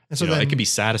hoe. And so it can be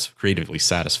creatively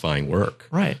satisfying work.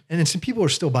 Right. And some people are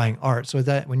still buying art. So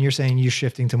that when you're saying you're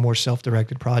shifting to more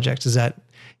self-directed projects, does that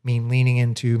mean leaning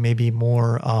into maybe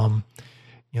more,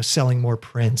 selling more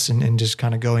prints and just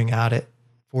kind of going at it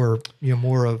for,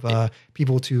 more of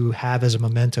people to have as a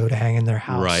memento to hang in their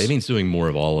house? Right. It means doing more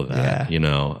of all of that,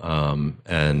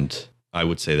 and I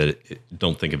would say that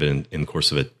don't think of it in the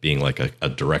course of it being like a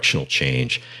directional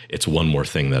change. It's one more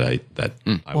thing that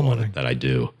I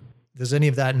do. Does any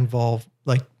of that involve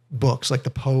like books, like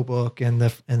the Poe book and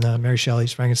the Mary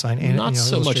Shelley's Frankenstein? And not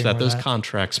so much that those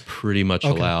contracts pretty much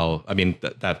allow. I mean,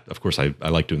 that of course I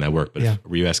like doing that work. But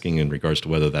were you asking in regards to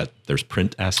whether that there's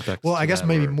print aspects? Well, I guess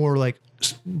maybe more like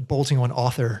bolting on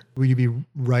author. Will you be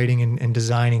writing and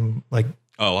designing like?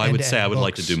 Oh, I would say I would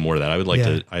like to do more of that. I would like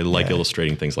to. I like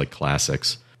illustrating things like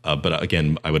classics. But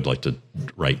again, I would like to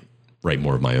write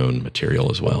more of my own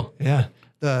material as well. Yeah.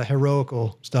 The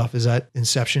heroical stuff, is that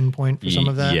inception point for some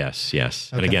of that? Yes.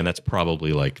 Okay. And again, that's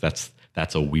probably like that's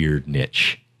a weird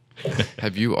niche.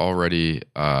 Have you already,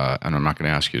 and I'm not going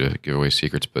to ask you to give away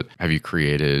secrets, but have you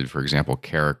created, for example,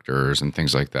 characters and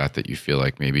things like that you feel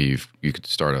like maybe you could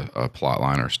start a plot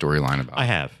line or storyline about? I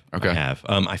have. Okay. I have.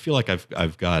 I feel like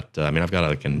I've got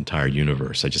like an entire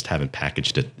universe. I just haven't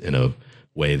packaged it in a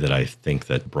way that I think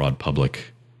that broad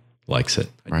public likes it.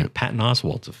 Right. Patton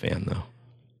Oswalt's a fan though.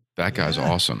 That guy's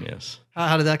awesome. Yes.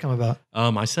 How did that come about?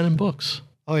 I sent him books.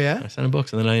 Oh yeah. I sent him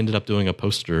books, and then I ended up doing a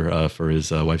poster for his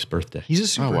wife's birthday. He's a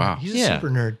super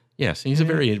nerd. Yes, he's a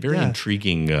very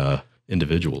intriguing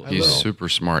individual. He's super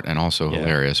smart and also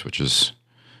hilarious, which is,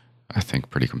 I think,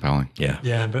 pretty compelling. Yeah.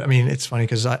 Yeah, but I mean, it's funny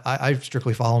because I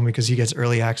strictly follow him because he gets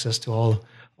early access to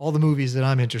all the movies that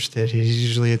I'm interested. He's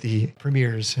usually at the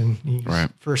premieres and he's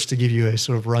first to give you a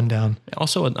sort of rundown.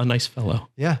 Also a nice fellow.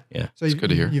 Yeah. Yeah. So it's good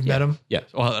to hear. You've met him? Yeah.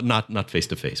 Well, not face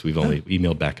to face. We've only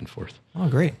emailed back and forth. Oh,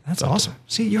 great. That's awesome.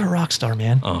 See, you're a rock star,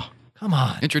 man. Oh, come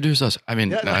on. Introduce us. I mean,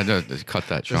 no, cut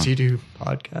that, Sean. Does he do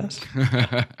podcasts?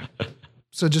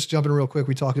 So just jumping real quick,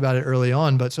 we talked about it early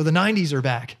on, but so the 90s are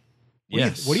back.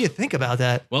 What do you think about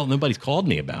that? Well, nobody's called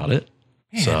me about it.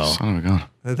 Man, so son of a gun.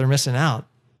 They're missing out.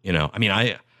 I mean,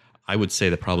 I would say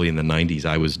that probably in the 90s,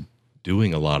 I was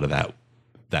doing a lot of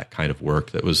that kind of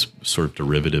work that was sort of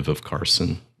derivative of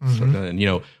Carson. Mm-hmm.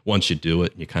 And, once you do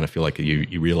it, you kind of feel like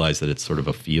you realize that it's sort of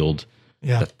a field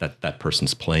that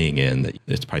person's playing in, that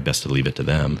it's probably best to leave it to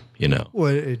them, you know? Well,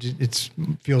 it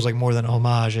feels like more than a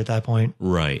homage at that point.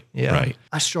 Right. Yeah. Right.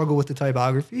 I struggle with the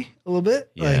typography a little bit,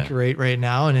 Yeah. like right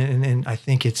now. And I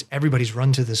think it's everybody's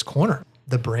run to this corner.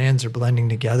 The brands are blending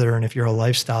together. And if you're a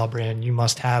lifestyle brand, you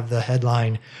must have the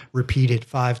headline repeated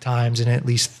 5 times. And at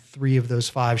least 3 of those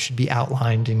 5 should be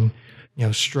outlined in,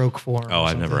 stroke form. Oh,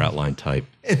 I've never outlined type.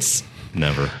 It's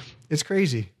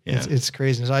crazy. Yeah. It's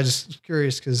crazy. So I just was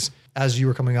curious because as you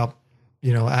were coming up,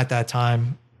 at that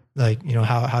time, like,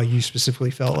 how you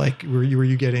specifically felt like, were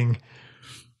you getting...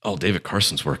 Oh, David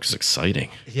Carson's work is exciting.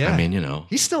 Yeah. I mean,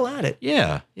 he's still at it.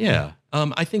 Yeah. Yeah.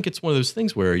 I think it's one of those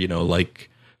things where,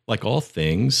 like all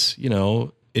things,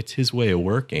 it's his way of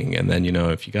working. And then,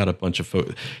 if you got a bunch of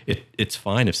folks, it's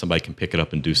fine if somebody can pick it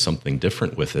up and do something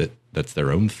different with it. That's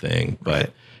their own thing.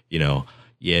 But,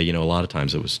 a lot of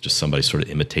times it was just somebody sort of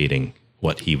imitating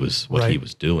what he was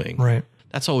doing. Right.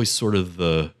 That's always kind of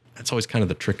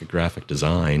the trick of graphic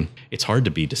design. It's hard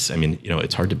to be,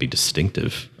 it's hard to be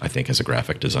distinctive, I think, as a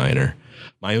graphic designer.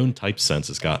 My own type sense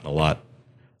has gotten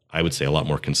I would say a lot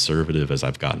more conservative as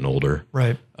I've gotten older.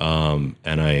 Right. And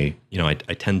I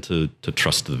tend to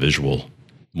trust the visual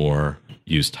more,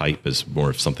 use type as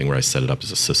more of something where I set it up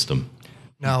as a system.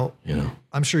 Now,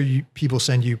 I'm sure people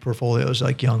send you portfolios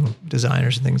like young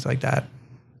designers and things like that.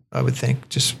 I would think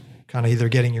just kind of either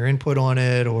getting your input on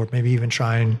it or maybe even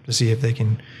trying to see if they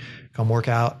can come work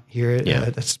out here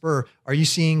at Spur. Are you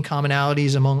seeing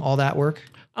commonalities among all that work?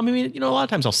 I mean, a lot of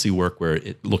times I'll see work where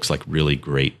it looks like really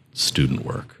great student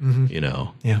work,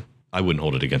 Yeah. I wouldn't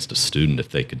hold it against a student if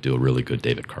they could do a really good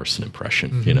David Carson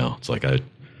impression, It's like it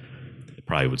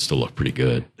probably would still look pretty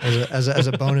good. As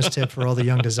a bonus tip for all the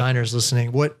young designers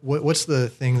listening, what's the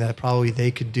thing that probably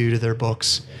they could do to their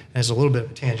books? And it's a little bit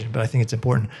of a tangent, but I think it's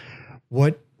important.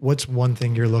 What's one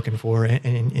thing you're looking for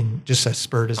in just a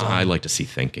Spur design? I like to see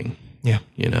thinking. Yeah.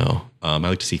 I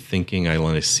like to see thinking. I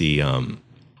want to see,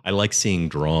 I like seeing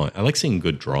drawing. I like seeing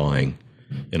good drawing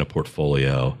in a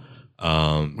portfolio.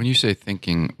 When you say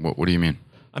thinking, what do you mean?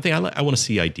 I think I want to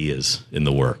see ideas in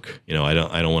the work. I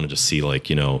don't want to just see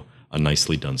like, a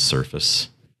nicely done surface.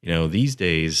 These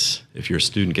days, if you're a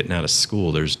student getting out of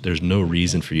school, there's no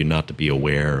reason for you not to be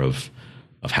aware of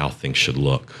how things should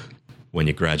look. When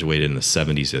you graduated in the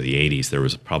 70s or the 80s, there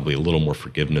was probably a little more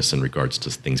forgiveness in regards to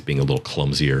things being a little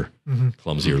clumsier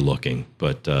looking.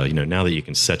 But, now that you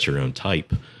can set your own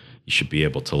type, you should be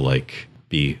able to like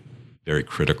be very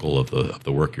critical of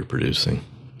the work you're producing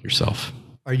yourself.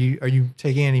 Are you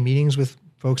taking any meetings with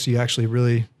folks you actually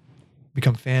really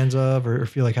become fans of or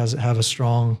feel like have a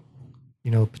strong,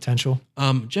 potential?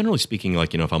 Generally speaking,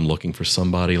 like, if I'm looking for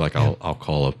somebody, like I'll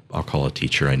call a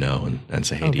teacher I know and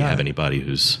say, hey, do you have anybody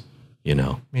who's, I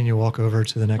mean, you walk over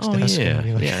to the next desk. Yeah, and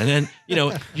be like, And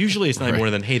then, usually it's not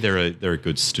more than, hey, they're a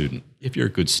good student. If you're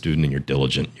a good student and you're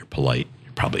diligent, you're polite,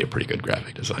 you're probably a pretty good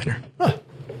graphic designer. Huh.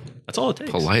 That's all it takes.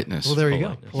 Politeness. Well, there you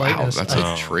go. Politeness. Wow, that's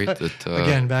a trait that...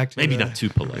 again, back to... Maybe not too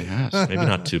polite. Yes. Maybe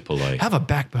not too polite. Have a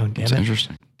backbone, damn That's it.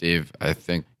 interesting. Dave, I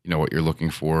think, what you're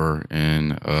looking for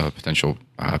in potential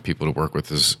people to work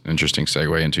with is an interesting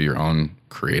segue into your own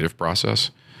creative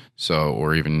process. So,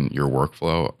 or even your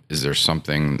workflow. Is there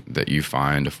something that you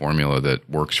find, a formula that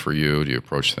works for you? Do you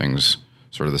approach things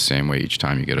sort of the same way each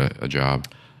time you get a job?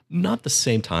 Not the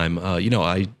same time.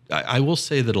 I will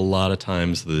say that a lot of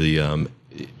times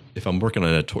if I'm working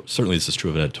on certainly this is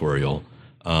true of an editorial,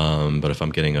 but if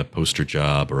I'm getting a poster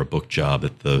job or a book job,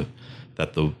 that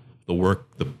the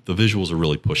visuals are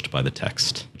really pushed by the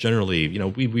text. Generally,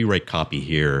 we write copy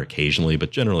here occasionally,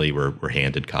 but generally we're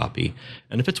handed copy.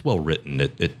 And if it's well written,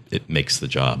 it makes the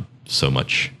job so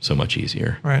much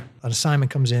easier. Right. An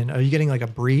assignment comes in. Are you getting like a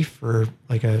brief or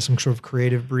like some sort of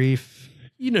creative brief?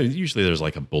 Usually there's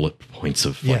like a bullet points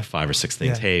of like 5 or 6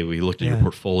 things. Yeah. Hey, we looked at your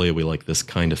portfolio. We like this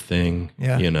kind of thing.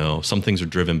 Yeah. Some things are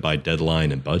driven by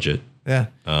deadline and budget. Yeah.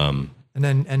 And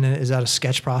then is that a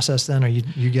sketch process then? Are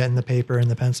you getting the paper and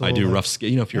the pencil? I do rough.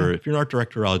 If you're an art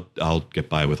director, I'll get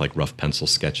by with like rough pencil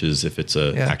sketches. If it's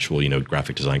a actual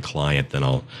graphic design client, then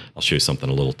I'll show you something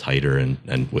a little tighter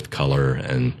and with color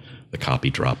and the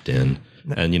copy dropped in.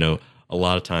 And a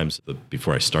lot of times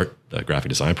before I start the graphic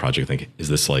design project, I think, is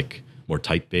this like more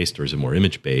type based or is it more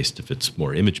image based? If it's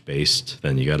more image based,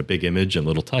 then you got a big image and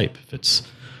little type. If it's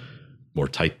more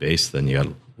type based, then you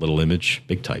got little image,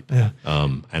 big type. Yeah.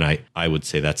 And I would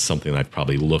say that's something that I've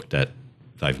probably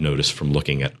I've noticed from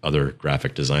looking at other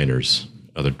graphic designers'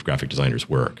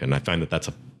 work. And I find that that's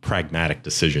a pragmatic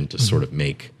decision to sort of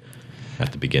make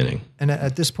at the beginning. And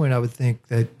at this point, I would think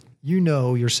that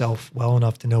yourself well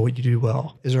enough to know what you do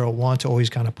well. Is there a want to always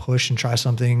kind of push and try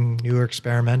something new or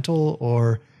experimental?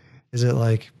 Or is it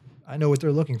like, I know what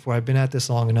they're looking for. I've been at this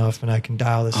long enough and I can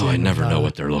dial this in. I never know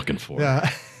what they're looking for.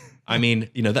 Yeah. I mean,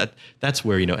 that's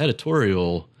where,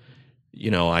 editorial,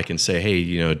 I can say,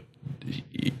 hey,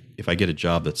 if I get a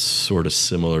job that's sort of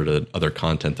similar to other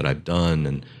content that I've done,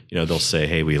 and they'll say,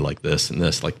 hey, we like this and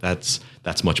this, like that's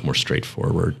much more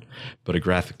straightforward. But a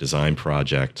graphic design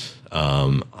project,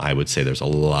 I would say it's a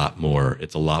lot more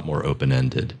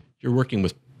open-ended. You're working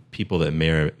with people that may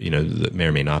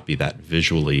or may not be that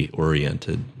visually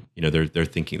oriented. They're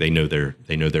thinking, they know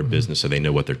their business, so they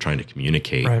know what they're trying to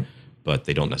communicate, right. But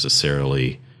they don't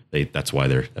necessarily, that's why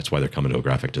they're coming to a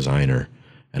graphic designer.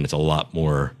 And it's a lot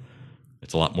more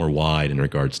wide in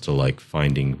regards to like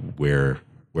finding where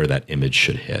that image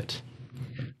should hit.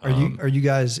 Are you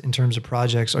guys, in terms of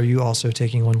projects, are you also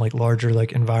taking on like larger,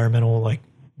 like environmental, like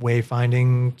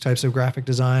wayfinding types of graphic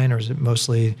design, or is it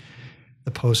mostly the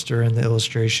poster and the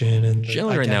illustration and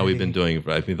generally right now we've been doing,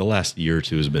 I mean, the last year or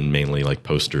two has been mainly like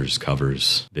posters,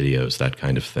 covers, videos, that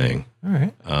kind of thing. All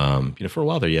right. For a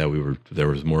while there, there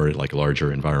was more like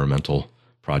larger environmental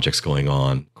projects going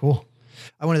on. Cool.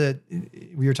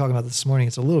 We were talking about this morning.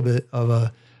 It's a little bit of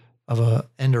a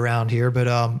end around here,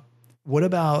 but what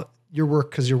about your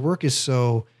work? Because your work is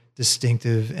so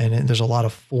distinctive, and there's a lot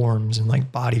of forms and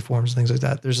like body forms and things like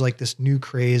that. There's like this new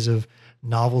craze of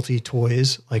novelty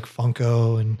toys like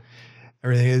Funko and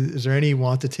everything. Is there any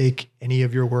want to take any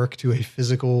of your work to a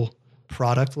physical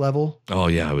product level? Oh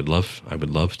yeah, I would love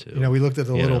to. We looked at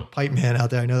the little pipe man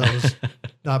out there. I know that was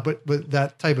not, but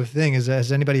that type of thing.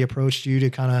 Has anybody approached you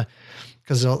to kind of,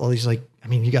 because all these, like, I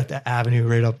mean, you got the Avenue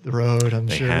right up the road.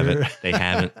 They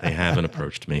haven't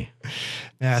approached me.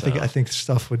 Yeah, I think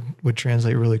stuff would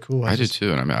translate really cool. I did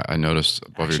too. And I mean, I noticed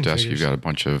above your desk, you've got a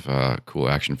bunch of cool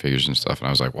action figures and stuff. And I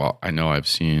was like, well, I know I've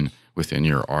seen within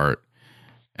your art,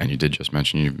 and you did just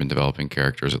mention you've been developing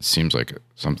characters. It seems like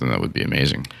something that would be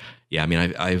amazing. Yeah. I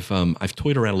mean, I've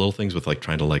toyed around a little things with like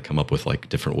trying to like come up with like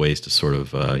different ways to sort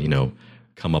of,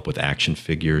 come up with action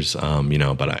figures,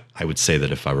 but I would say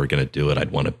that if I were going to do it,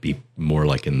 I'd want to be more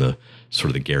like in the sort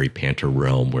of the Gary Panter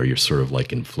realm, where you're sort of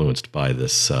like influenced by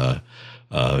this,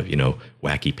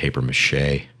 wacky paper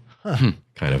mache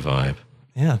kind of vibe.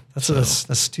 Yeah,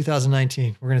 that's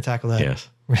 2019. We're going to tackle that. Yes.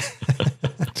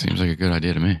 Seems like a good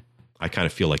idea to me. I kind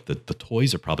of feel like the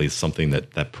toys are probably something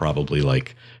that probably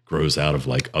like grows out of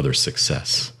like other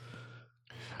success.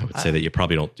 I would say that you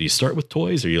probably don't. Do you start with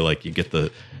toys, or you get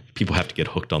people have to get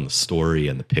hooked on the story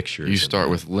and the pictures? You start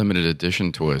with limited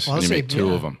edition toys, and you make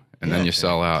two of them, and then you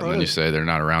sell out, and then you say they're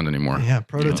not around anymore. Yeah,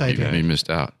 prototyping. You missed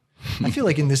out. I feel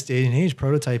like in this day and age,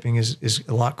 prototyping is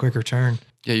a lot quicker turn.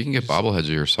 Yeah, you can get bobbleheads of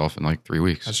yourself in like 3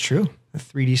 weeks. That's true. A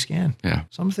 3D scan. Yeah.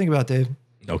 Something to think about, Dave.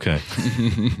 Okay.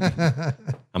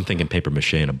 I'm thinking paper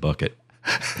mache in a bucket.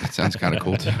 That sounds kind of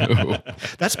cool too.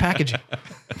 That's packaging.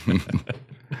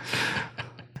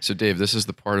 So, Dave, this is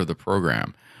the part of the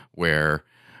program where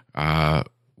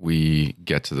we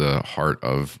get to the heart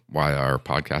of why our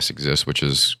podcast exists, which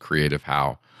is creative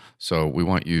how. So we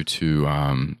want you to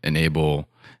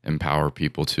empower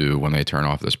people to, when they turn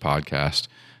off this podcast,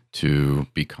 to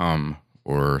become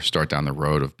or start down the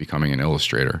road of becoming an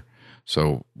illustrator.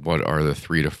 So what are the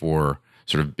 3 to 4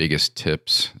 sort of biggest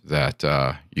tips that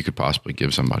you could possibly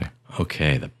give somebody?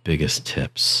 Okay, the biggest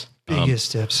tips.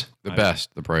 Tips. The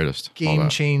best, the brightest.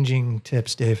 Game-changing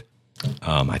tips, Dave.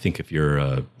 I think if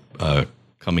you're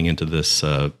coming into this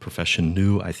profession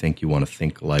new, I think you want to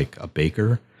think like a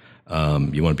baker.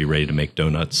 You want to be ready to make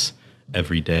donuts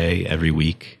every day, every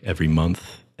week, every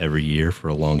month, every year for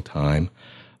a long time.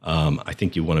 I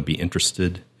think you want to be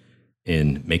interested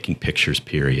in making pictures,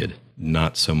 period.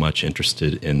 Not so much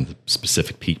interested in the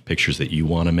specific pictures that you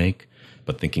want to make,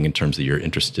 but thinking in terms that you're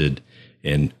interested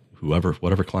in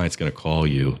whatever client's going to call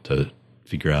you to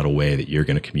figure out a way that you're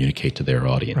going to communicate to their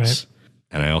audience. Right.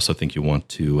 And I also think you want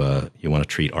to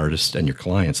treat artists and your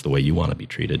clients the way you want to be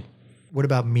treated. What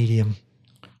about medium?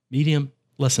 Medium,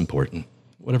 less important.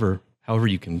 However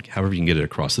you can get it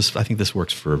across. I think this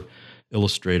works for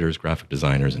illustrators, graphic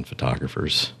designers, and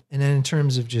photographers. And then in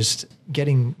terms of just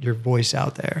getting your voice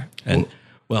out there, and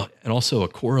also a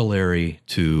corollary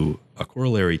to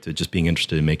just being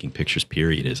interested in making pictures,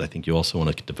 period, is I think you also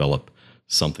want to develop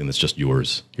something that's just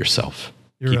yourself.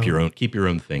 Keep your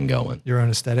own thing going. Your own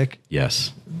aesthetic.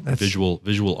 Yes,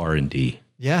 visual R&D.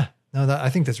 Yeah, no, I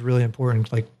think that's really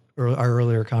important. Like our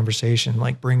earlier conversation,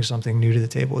 like bring something new to the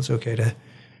table. It's okay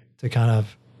to kind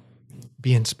of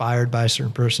be inspired by a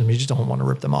certain person. You just don't want to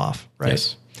rip them off, right?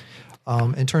 Yes.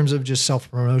 In terms of just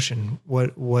self-promotion,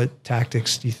 what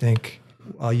tactics do you think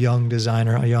a young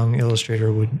designer, a young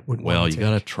illustrator would Well, you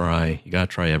got to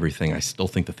try everything. I still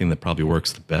think the thing that probably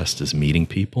works the best is meeting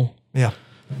people. Yeah.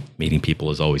 meeting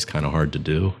people is always kind of hard to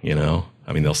do, you know?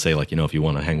 I mean, they'll say like, you know, if you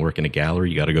want to work in a gallery,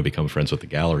 you got to go become friends with the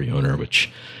gallery owner,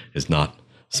 which is not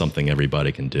something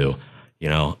everybody can do. You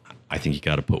know, I think you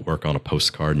got to put work on a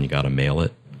postcard and you got to mail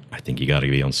it. I think you got to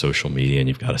be on social media and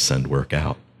you've got to send work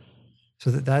out.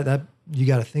 So that you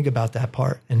got to think about that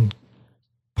part and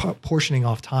portioning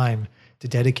off time to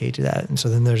dedicate to that. And so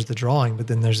then there's the drawing, but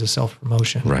then there's the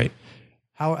self-promotion. Right.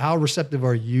 How receptive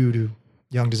are you to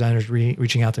young designers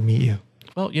reaching out to meet you?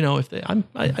 Well, you know,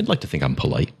 I'd like to think I'm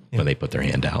polite when they put their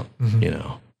hand out, you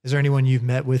know. Is there anyone you've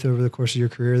met with over the course of your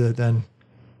career that then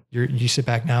you sit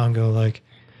back now and go like,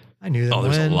 I knew that. Oh,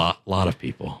 there's a lot of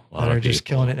people that are just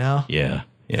killing it now. Yeah.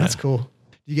 That's cool.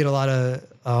 You get a lot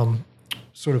of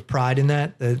sort of pride in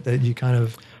that you kind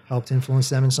of helped influence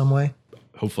them in some way.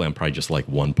 Hopefully I'm probably just like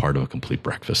one part of a complete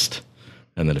breakfast.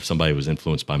 And that if somebody was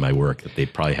influenced by my work, that they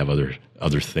probably have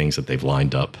other things that they've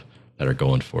lined up that are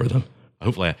going for them.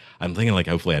 Hopefully I'm thinking like,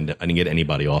 hopefully I didn't get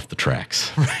anybody off the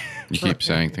tracks. You keep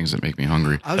saying things that make me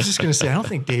hungry. I was just going to say, I don't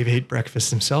think Dave ate breakfast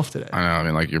himself today. I know. I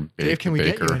mean, like you're Dave, can we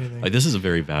baker. get you anything? Like this is a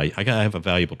very I have a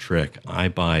valuable trick. I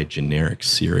buy generic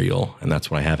cereal, and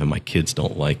that's what I have, and my kids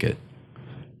don't like it.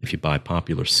 If you buy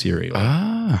popular cereal,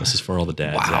 this is for all the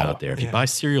dads out there. If you buy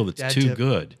cereal that's Dad too tip.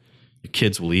 good, your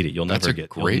kids will eat it. You'll never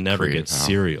get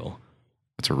cereal.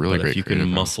 That's a really But great. if you can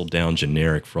muscle down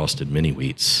generic frosted mini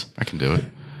wheats, I can do it.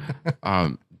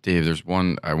 Dave, there's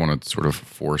one I want to sort of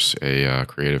force a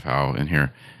creative how in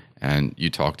here. And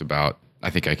you talked about, I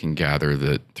think I can gather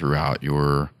that throughout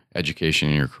your education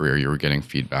and your career, you were getting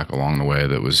feedback along the way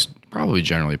that was probably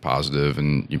generally positive,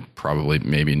 and you probably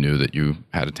maybe knew that you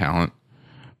had a talent.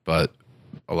 But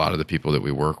a lot of the people that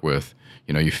we work with,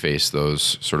 you know, you face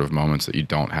those sort of moments that you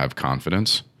don't have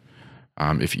confidence.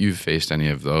 If you've faced any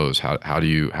of those, how do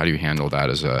you handle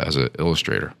that as an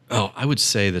illustrator? Oh, I would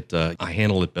say that I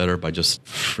handle it better by just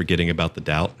forgetting about the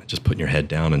doubt, just putting your head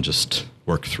down and just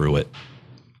work through it.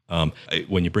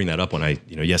 When you bring that up,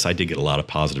 yes, I did get a lot of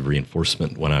positive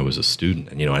reinforcement when I was a student,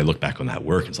 and I look back on that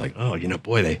work, it's like, oh,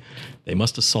 boy, they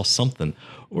must have saw something,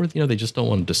 or they just don't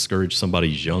want to discourage somebody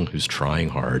young who's trying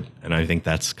hard, and I think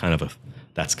that's kind of a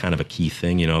key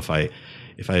thing. If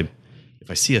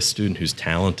I see a student who's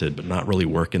talented but not really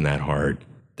working that hard,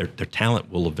 their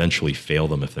talent will eventually fail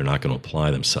them if they're not going to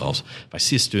apply themselves. If I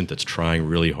see a student that's trying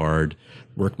really hard,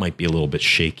 work might be a little bit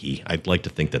shaky, I'd like to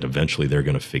think that eventually they're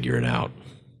going to figure it out.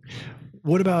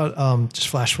 What about, just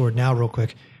flash forward now real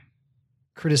quick,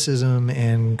 criticism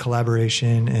and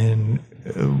collaboration, and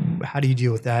how do you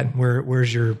deal with that?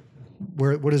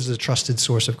 What is the trusted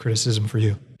source of criticism for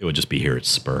you? It would just be here at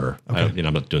Spur. Okay.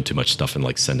 I'm not doing too much stuff and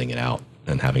like sending it out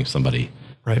and having somebody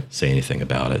say anything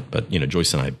about it. But,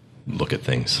 Joyce and I look at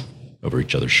things over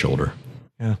each other's shoulder.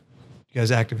 Yeah. You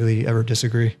guys actively ever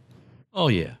disagree? Oh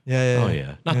yeah. Yeah. Oh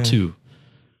yeah. Not too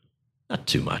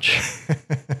much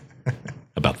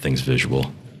about things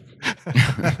visual.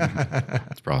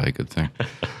 That's probably a good thing.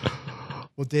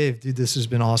 Well, Dave, dude, this has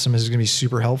been awesome. This is going to be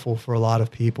super helpful for a lot of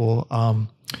people.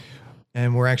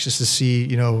 And we're anxious to see,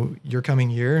 your coming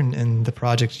year and the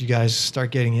projects you guys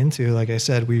start getting into. Like I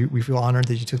said, we feel honored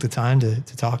that you took the time to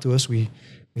talk to us. We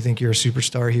think you're a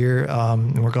superstar here.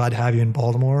 And we're glad to have you in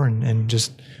Baltimore and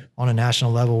just on a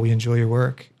national level, we enjoy your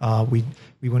work. We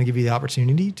want to give you the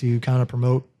opportunity to kind of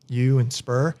promote you and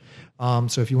Spur.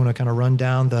 So if you want to kind of run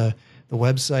down the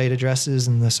website addresses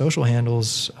and the social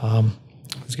handles,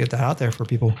 let's get that out there for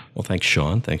people. Well, thanks,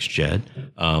 Sean. Thanks, Jed.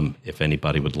 If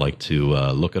anybody would like to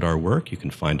look at our work, you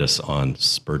can find us on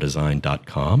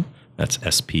spurdesign.com. That's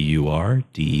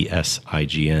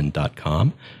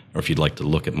SPURDESIGN.com. Or if you'd like to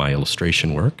look at my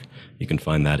illustration work, you can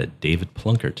find that at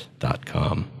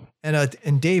davidplunkert.com.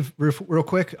 And Dave, real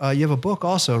quick, you have a book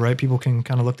also, right? People can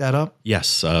kind of look that up.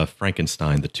 Yes,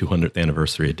 Frankenstein, the 200th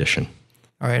anniversary edition.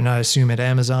 All right, and I assume at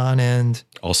Amazon and...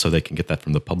 Also, they can get that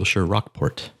from the publisher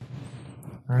Rockport.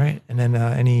 All right, and then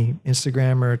any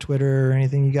Instagram or Twitter or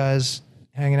anything you guys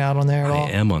hanging out on there at all?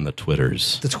 I am on the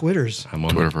Twitters. The Twitters. I'm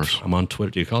on Twitterverse. I'm on Twitter.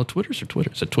 Do you call it Twitters or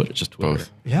Twitter? Is it Twitter? Just Twitter. Both.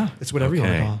 Yeah, it's whatever you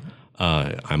want to call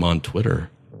it. I'm on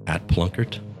Twitter at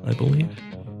Plunkert, I believe.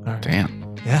 All right.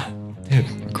 Damn. Yeah, dude.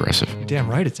 Aggressive. You're damn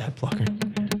right, it's at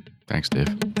Plunkert. Thanks, Dave.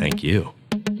 Thank you.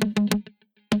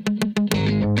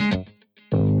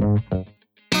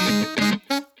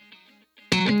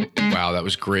 Wow, that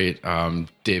was great.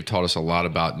 Dave taught us a lot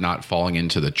about not falling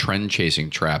into the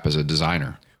trend-chasing trap as a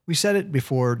designer. We said it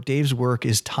before, Dave's work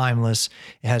is timeless.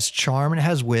 It has charm and it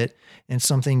has wit, and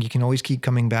something you can always keep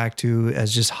coming back to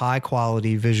as just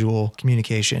high-quality visual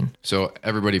communication. So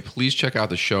everybody, please check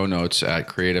out the show notes at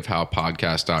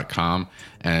creativehowpodcast.com,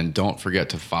 and don't forget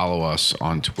to follow us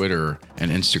on Twitter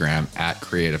and Instagram at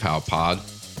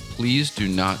creativehowpod. please do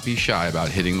not be shy about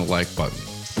hitting the like button.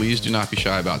 Please do not be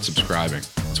shy about subscribing.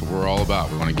 That's what we're all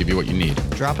about. We want to give you what you need.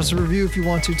 Drop us a review if you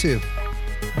want to too.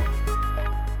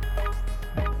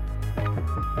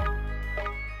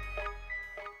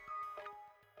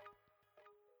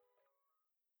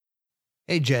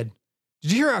 Hey Jed,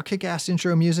 did you hear our kick-ass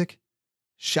intro music?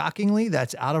 Shockingly,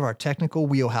 that's out of our technical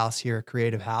wheelhouse here at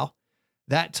Creative How.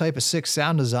 That type of sick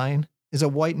sound design is a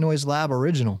White Noise Lab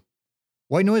original.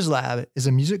 White Noise Lab is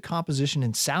a music composition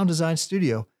and sound design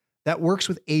studio that works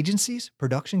with agencies,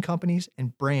 production companies,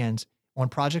 and brands on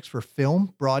projects for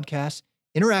film, broadcast,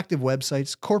 interactive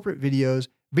websites, corporate videos,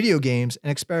 video games,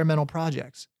 and experimental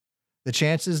projects. The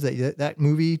chances that that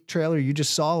movie trailer you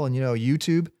just saw on,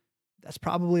 YouTube, that's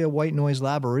probably a White Noise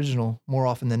Lab original more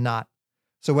often than not.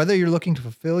 So whether you're looking to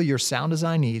fulfill your sound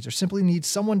design needs or simply need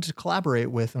someone to collaborate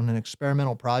with on an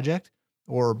experimental project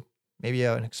or maybe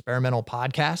an experimental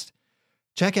podcast,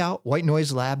 check out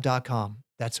whitenoiselab.com.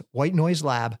 That's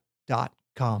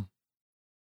whitenoiselab.com.